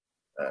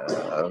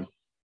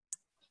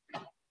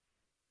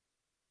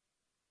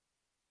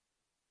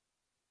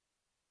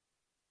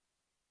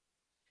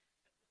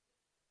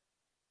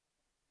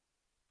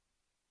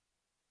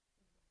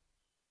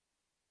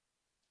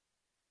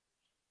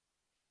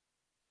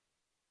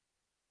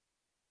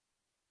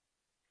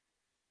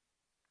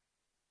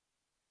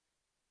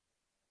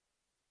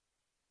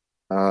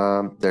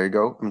 There you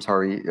go. I'm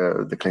sorry,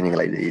 the cleaning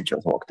lady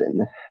just walked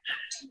in.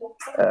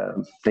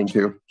 Thank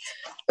you.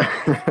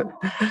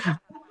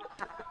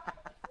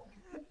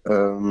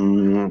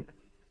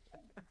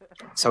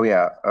 So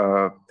yeah,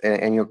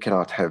 and you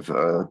cannot have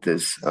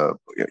this.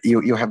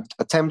 You have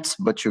attempts,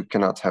 but you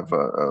cannot have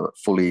a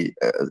fully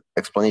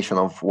explanation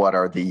of what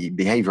are the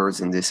behaviors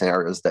in these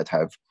scenarios that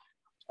have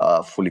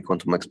fully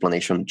quantum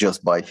explanation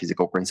just by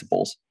physical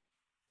principles.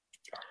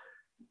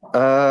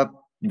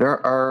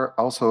 There are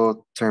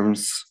also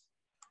terms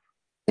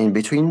in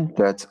between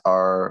that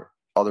are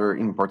other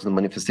important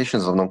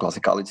manifestations of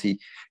non-classicality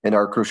and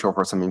are crucial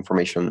for some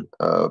information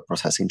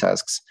processing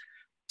tasks.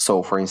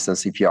 So, for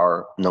instance,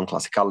 EPR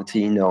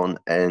non-classicality, known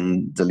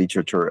in the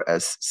literature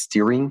as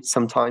steering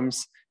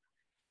sometimes,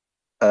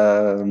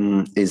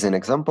 is an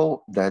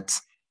example that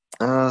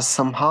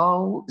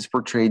somehow is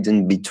portrayed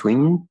in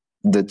between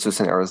the two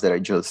scenarios that I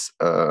just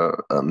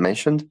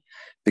mentioned,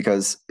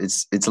 because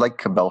it's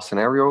like a Bell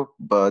scenario,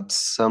 but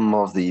some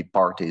of the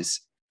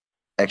parties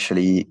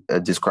actually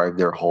describe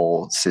their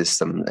whole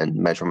system and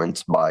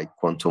measurements by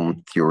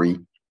quantum theory.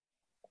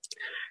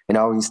 And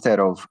now, instead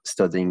of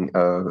studying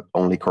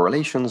only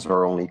correlations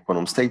or only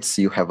quantum states,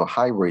 you have a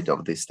hybrid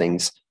of these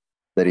things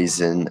that is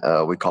in,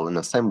 we call an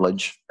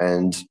assemblage.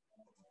 And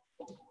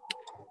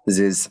this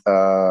is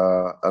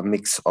a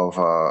mix of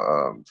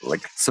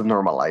like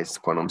subnormalized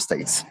quantum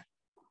states.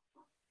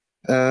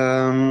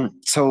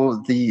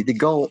 So the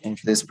goal of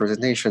this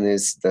presentation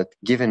is that,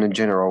 given a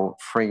general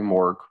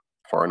framework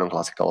for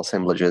non-classical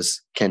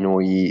assemblages, can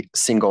we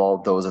single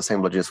out those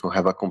assemblages who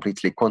have a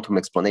completely quantum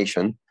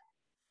explanation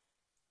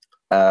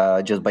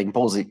just by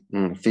imposing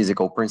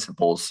physical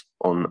principles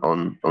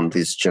on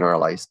these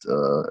generalized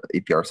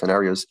EPR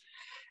scenarios?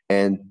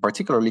 And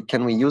particularly,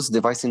 can we use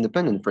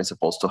device-independent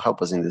principles to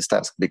help us in this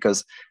task?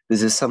 Because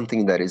this is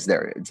something that is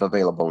there, it's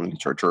available in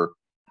literature.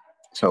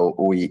 So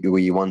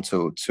we want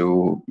to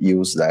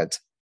use that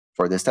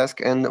for this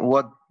task. And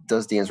what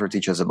does the answer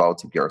teach us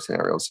about EPR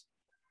scenarios?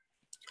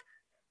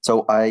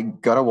 So I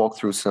gotta walk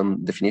through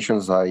some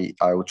definitions. I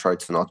will try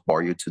to not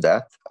bore you to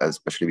death,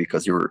 especially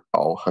because you're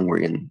all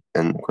hungry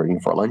and craving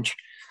for lunch.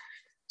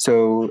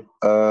 So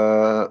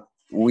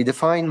we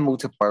define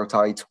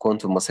multipartite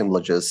quantum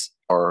assemblages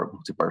or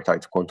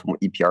multipartite quantum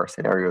EPR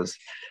scenarios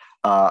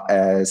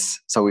as,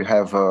 so we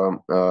have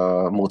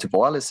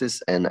multiple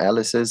Alases and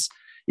Alases.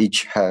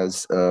 Each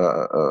has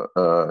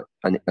a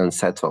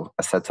set of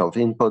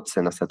inputs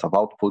and a set of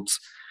outputs.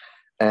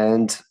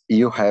 And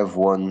you have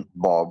one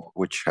Bob,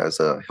 which has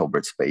a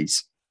Hilbert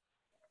space.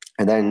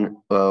 And then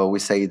we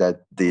say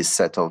that this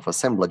set of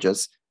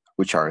assemblages,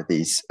 which are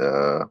these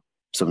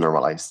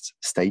subnormalized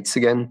states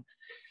again,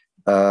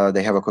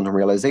 they have a quantum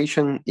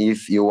realization.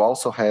 If you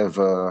also have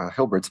a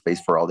Hilbert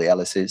space for all the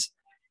Alases,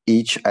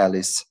 each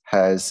Alase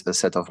has a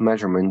set of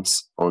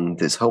measurements on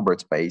this Hilbert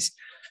space,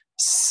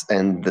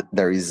 and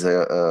there is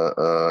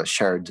a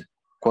shared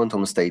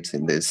quantum states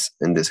in this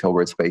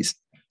Hilbert space,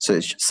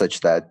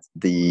 such that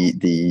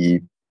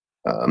the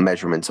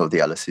measurements of the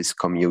Alases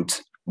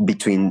commute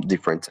between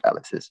different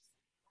Alases.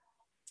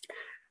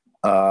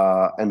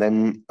 And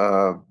then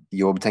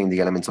you obtain the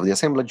elements of the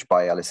assemblage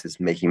by Alases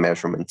making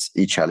measurements,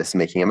 each Alase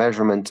making a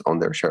measurement on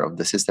their share of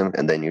the system,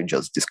 and then you're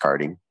just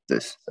discarding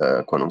this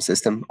quantum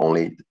system.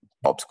 Only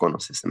Bob's quantum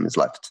system is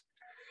left.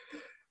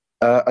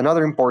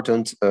 Another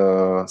important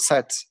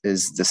set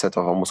is the set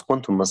of almost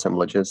quantum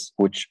assemblages,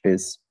 which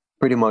is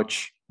pretty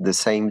much the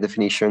same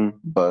definition,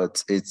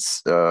 but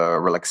it's a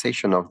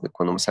relaxation of the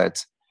quantum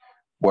set,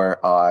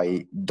 where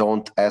I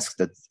don't ask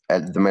that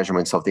the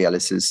measurements of the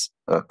Alases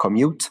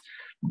commute,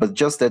 but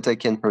just that I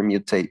can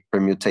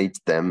permutate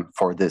them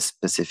for this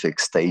specific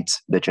state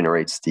that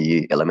generates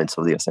the elements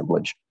of the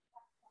assemblage.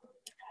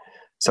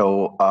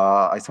 So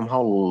I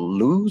somehow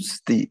lose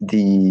the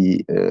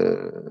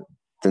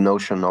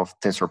notion of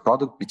tensor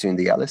product between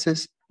the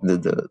Alases,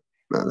 the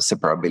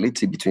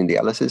separability between the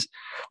Alases,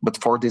 but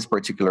for this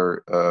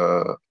particular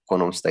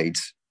quantum state,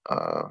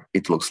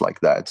 it looks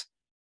like that.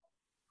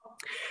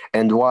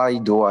 And why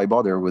do I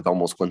bother with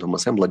almost quantum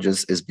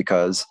assemblages is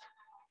because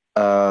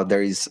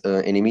there is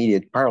an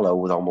immediate parallel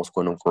with almost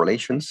quantum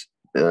correlations.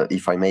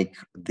 if I make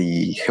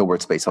the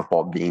Hilbert space of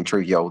Bob being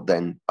trivial,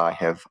 then I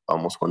have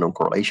almost quantum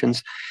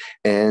correlations.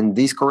 And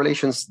these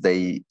correlations,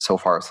 they so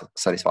far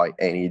satisfy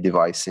any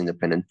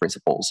device-independent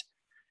principles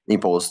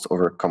imposed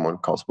over common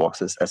cause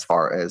boxes as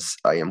far as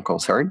I am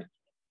concerned.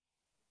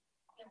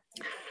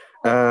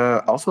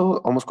 Also,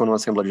 almost quantum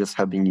assemblages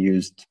have been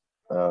used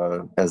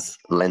as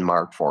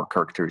landmark for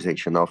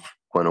characterization of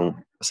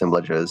quantum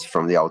assemblages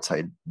from the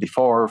outside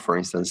before, for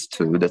instance,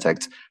 to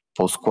detect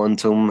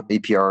post-quantum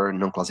APR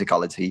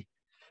non-classicality.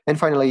 And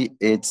finally,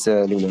 it's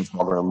a linear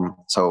program,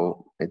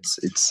 so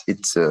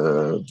it's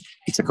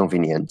a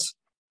convenient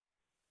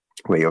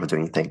way of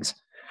doing things.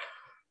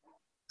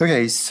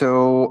 Okay,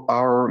 so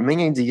our main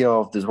idea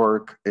of this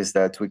work is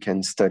that we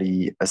can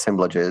study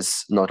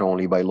assemblages not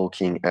only by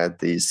looking at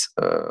these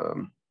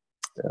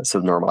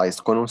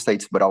subnormalized quantum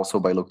states, but also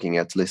by looking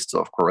at lists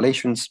of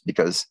correlations,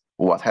 because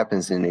what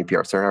happens in an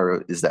APR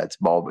scenario is that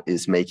Bob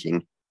is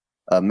making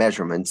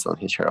measurements on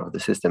his share of the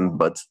system,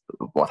 but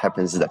what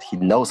happens is that he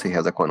knows he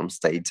has a quantum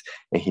state,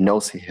 and he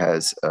knows he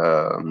has,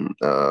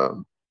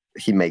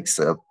 he makes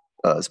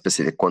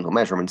specific quantum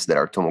measurements that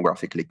are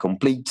tomographically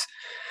complete.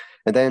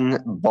 And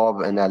then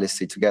Bob and Alase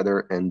sit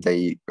together and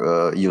they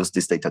use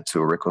this data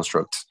to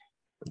reconstruct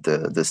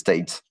the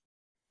state.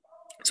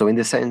 So in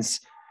this sense,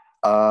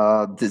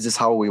 this is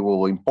how we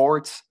will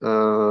import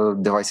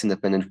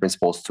device-independent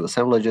principles to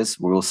assemblages.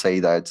 We will say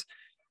that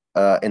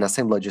an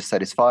assemblage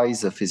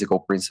satisfies a physical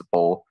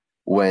principle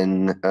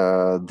when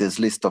this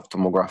list of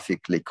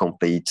tomographically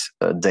complete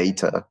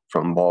data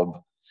from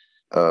Bob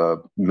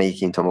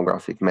making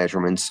tomographic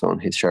measurements on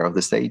his share of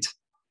the state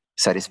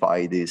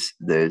satisfy this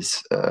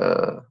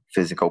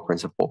physical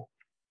principle.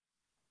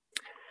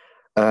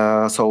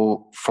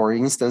 So, for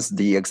instance,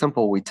 the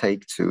example we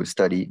take to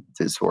study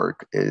this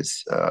work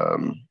is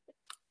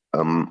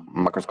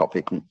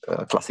macroscopic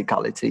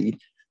classicality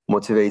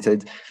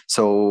motivated.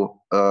 So,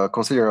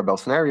 consider a Bell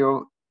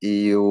scenario.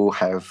 You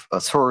have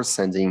a source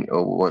sending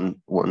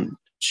one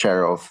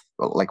share of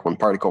like one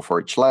particle for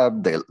each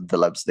lab. The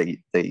labs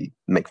they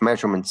make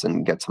measurements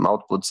and get some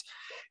outputs.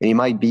 And it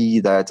might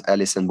be that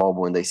Alase and Bob,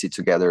 when they sit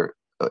together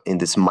in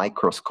this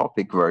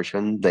microscopic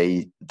version,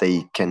 they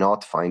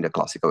cannot find a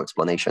classical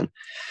explanation.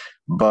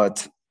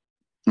 But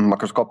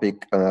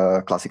macroscopic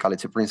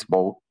classicality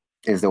principle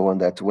is the one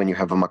that when you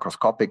have a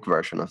macroscopic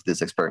version of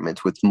this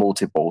experiment with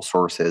multiple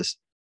sources,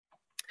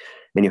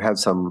 and you have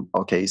some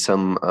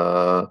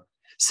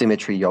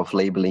symmetry of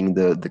labeling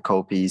the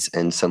copies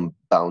and some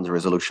bound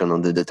resolution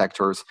on the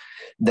detectors,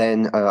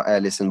 then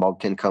Alase and Bob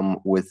can come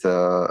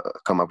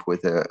up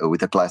with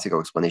a classical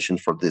explanation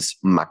for this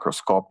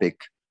macroscopic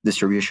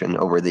distribution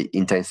over the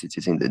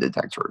intensities in the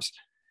detectors.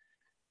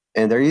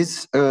 And there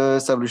is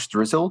established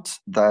result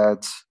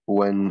that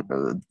when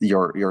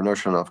your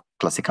notion of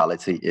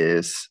classicality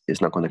is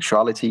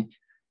non-contextuality,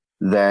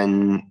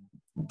 then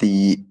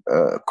the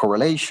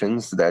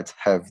correlations that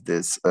have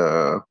this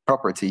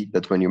property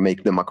that when you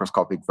make the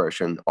macroscopic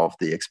version of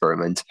the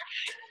experiment,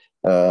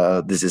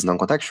 this is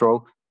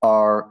non-contextual,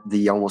 are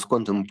the almost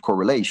quantum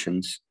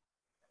correlations.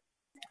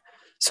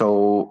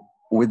 So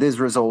with this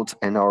result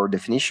and our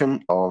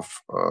definition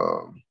of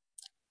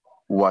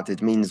what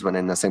it means when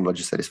an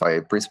assemblage satisfies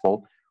a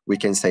principle, we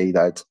can say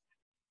that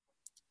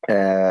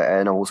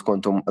an almost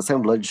quantum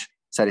assemblage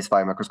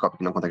satisfy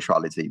macroscopic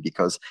non-contextuality,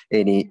 because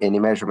any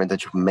measurement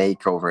that you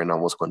make over an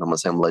almost quantum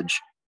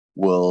assemblage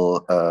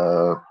will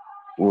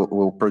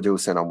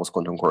produce an almost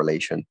quantum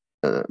correlation,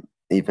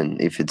 even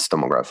if it's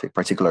tomographic,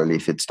 particularly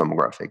if it's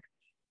tomographic.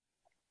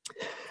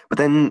 But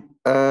then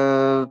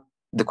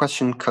the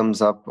question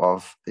comes up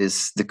of,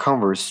 is the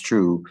converse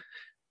true?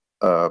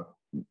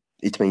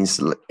 It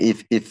means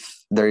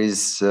if there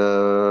is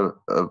a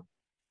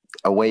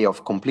way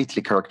of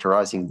completely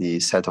characterizing the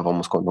set of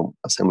almost quantum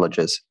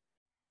assemblages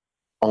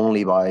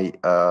only by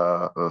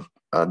a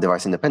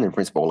device-independent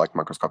principle like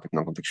macroscopic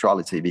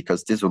non-contextuality,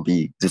 because this will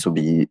be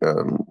a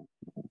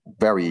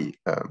very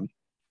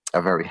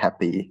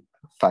happy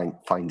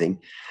finding.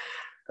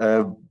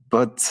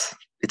 But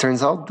it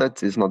turns out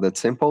that it's not that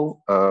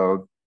simple.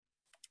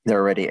 There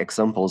are already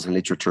examples in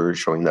literature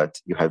showing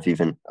that you have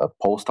even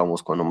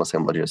post-almost quantum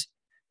assemblages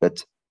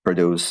that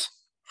produce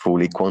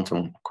fully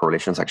quantum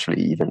correlations,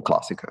 actually even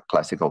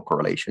classical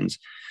correlations.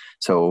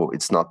 So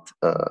it's not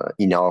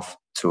enough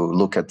to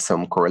look at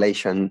some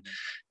correlation,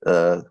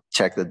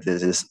 check that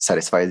this is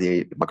satisfy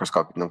the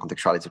macroscopic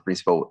non-contextuality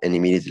principle, and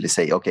immediately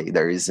say, okay,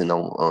 there is an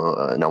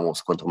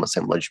almost quantum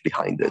assemblage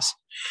behind this.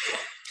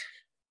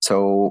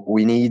 So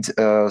we need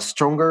a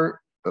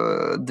stronger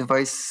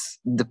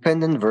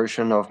device-dependent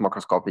version of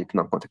macroscopic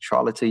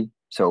non-contextuality.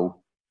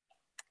 So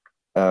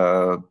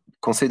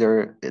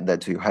consider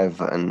that you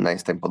have an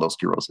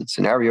Einstein-Podolsky-Rosen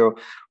scenario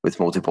with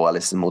multiple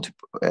Alase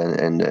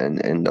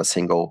and a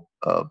single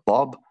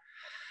Bob.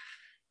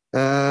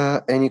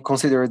 And you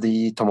consider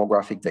the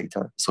tomographic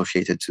data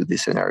associated to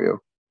this scenario.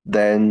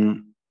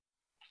 Then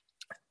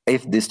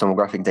if this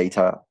tomographic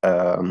data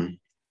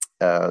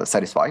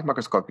satisfy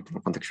macroscopic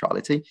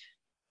non-contextuality,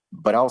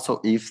 but also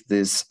if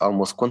this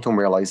almost quantum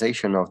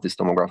realization of this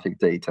tomographic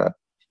data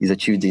is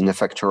achieved in a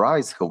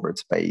factorized Hilbert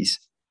space,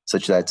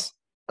 such that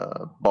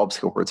Bob's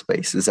Hilbert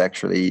space is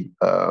actually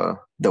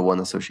the one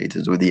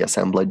associated with the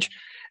assemblage,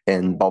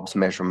 and Bob's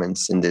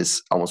measurements in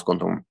this almost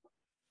quantum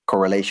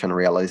correlation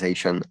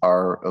realization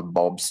are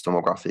Bob's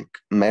tomographic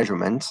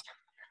measurements,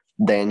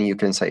 then you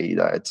can say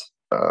that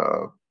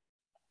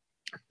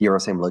your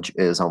assemblage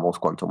is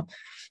almost quantum.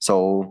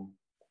 So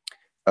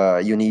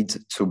you need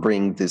to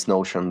bring this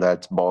notion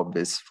that Bob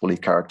is fully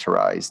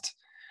characterized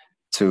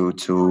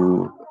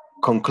to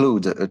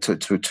conclude,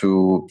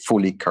 to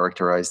fully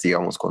characterize the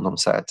almost quantum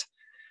set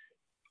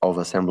of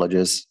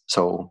assemblages.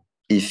 So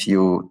if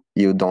you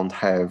don't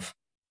have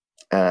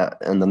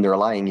an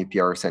underlying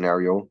EPR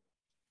scenario,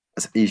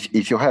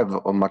 if you have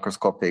a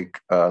macroscopic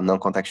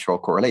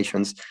non-contextual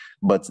correlations,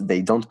 but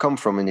they don't come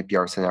from an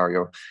EPR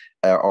scenario,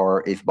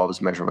 or if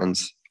Bob's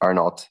measurements are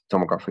not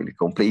tomographically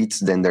complete,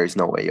 then there is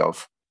no way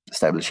of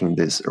establishing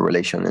this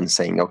relation and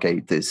saying, okay,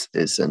 this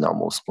is an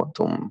almost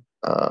quantum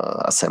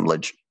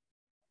assemblage.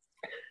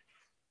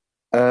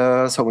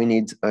 So we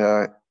need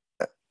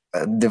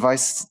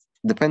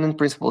device-dependent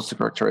principles to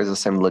characterize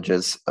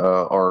assemblages,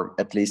 or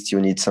at least you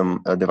need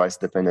some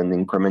device-dependent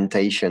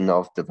incrementation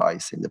of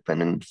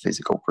device-independent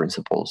physical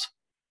principles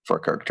for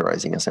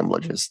characterizing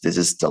assemblages. This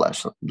is the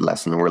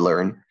lesson we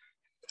learn.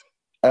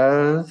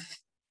 And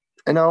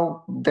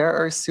now there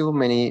are still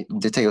many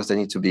details that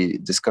need to be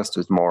discussed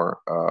with more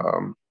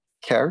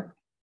care.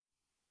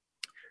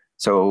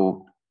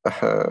 So,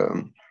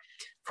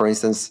 for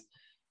instance,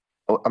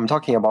 I'm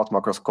talking about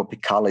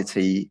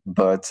macroscopicality,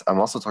 but I'm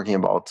also talking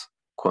about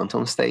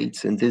quantum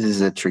states, and this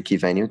is a tricky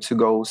venue to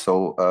go.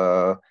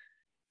 So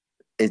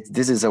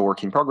this is a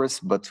work in progress,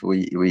 but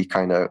we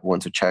kind of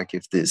want to check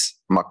if this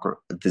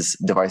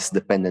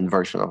device-dependent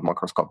version of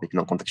macroscopic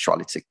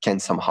non-contextuality can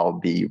somehow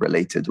be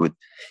related with,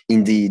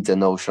 indeed, the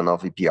notion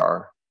of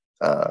EPR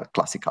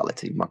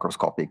classicality,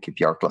 macroscopic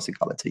EPR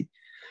classicality.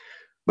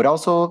 But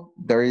also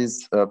there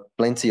is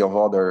plenty of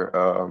other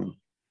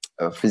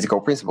physical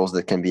principles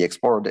that can be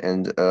explored,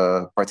 and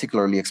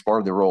particularly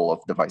explore the role of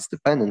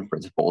device-dependent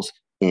principles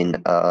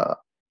in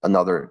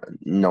another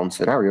known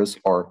scenarios,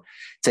 or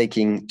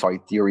taking toy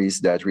theories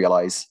that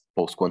realize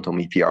post-quantum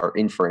EPR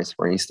inference,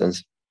 for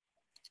instance,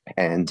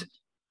 and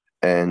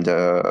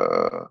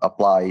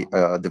apply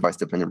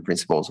device-dependent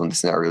principles on the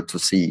scenario to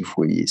see if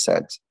we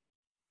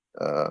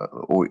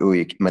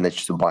we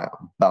manage to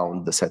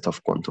bound the set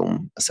of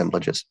quantum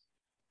assemblages.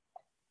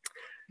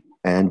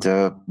 And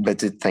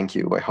that's it. Thank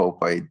you. I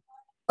hope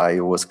I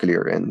was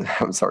clear, and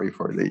I'm sorry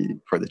for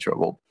the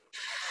trouble.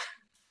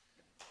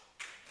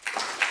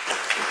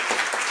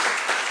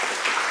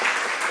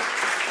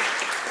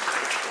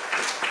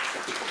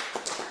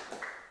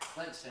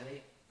 Thanks,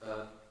 Denis.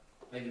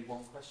 Maybe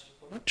one question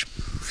for much.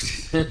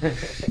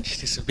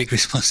 It is a big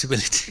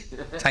responsibility.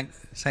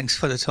 Thanks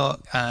for the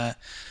talk.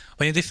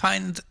 When you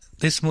defined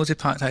these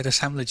multipartite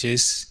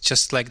assemblages,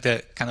 just like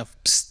the kind of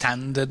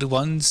standard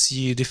ones,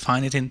 you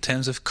define it in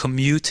terms of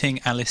commuting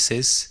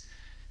Alases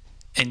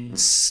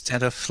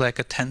instead of like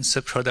a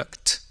tensor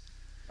product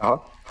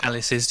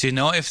Alases. Do you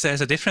know if there's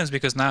a difference?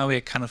 Because now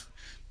we're kind of,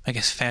 I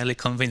guess, fairly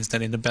convinced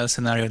that in the Bell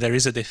scenario there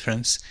is a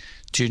difference.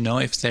 Do you know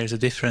if there's a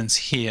difference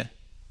here?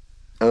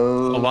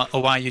 Or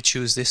why you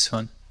choose this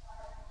one?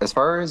 As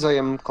far as I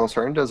am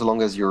concerned, as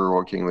long as you're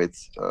working with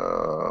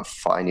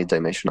finite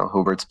dimensional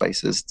Hilbert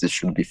spaces, this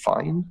should be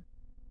fine.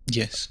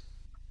 Yes.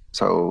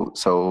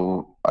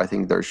 So I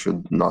think there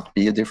should not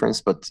be a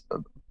difference, but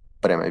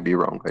I might be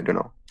wrong. I don't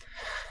know.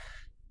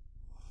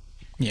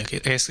 Yeah, okay.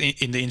 I guess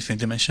in the infinite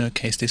dimensional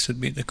case, this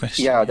would be the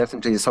question. Yeah,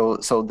 definitely. So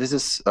this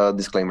is a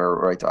disclaimer,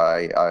 right?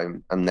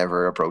 I'm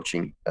never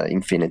approaching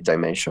infinite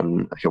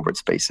dimension Hilbert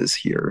spaces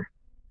here.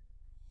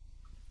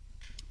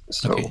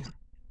 So, okay.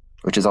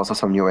 Which is also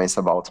some nuance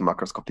about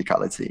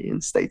macroscopicality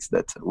in states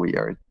that we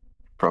are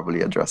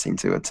probably addressing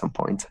to at some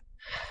point.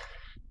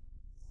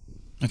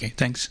 Okay,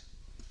 thanks.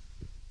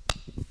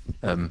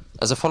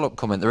 As a follow-up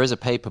comment, there is a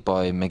paper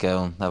by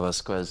Miguel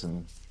Navasquez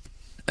and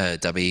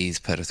David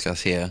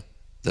Perez-Garcia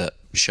that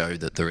show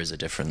that there is a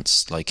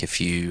difference. Like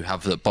if you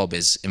have that Bob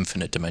is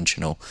infinite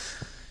dimensional,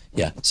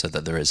 yeah, so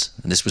that there is.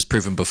 And this was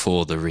proven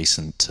before the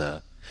recent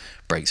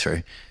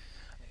breakthrough.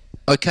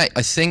 Okay,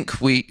 I think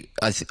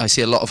I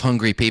see a lot of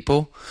hungry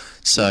people,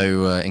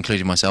 so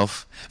including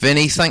myself.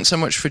 Vinny, thanks so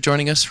much for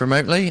joining us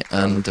remotely,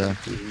 and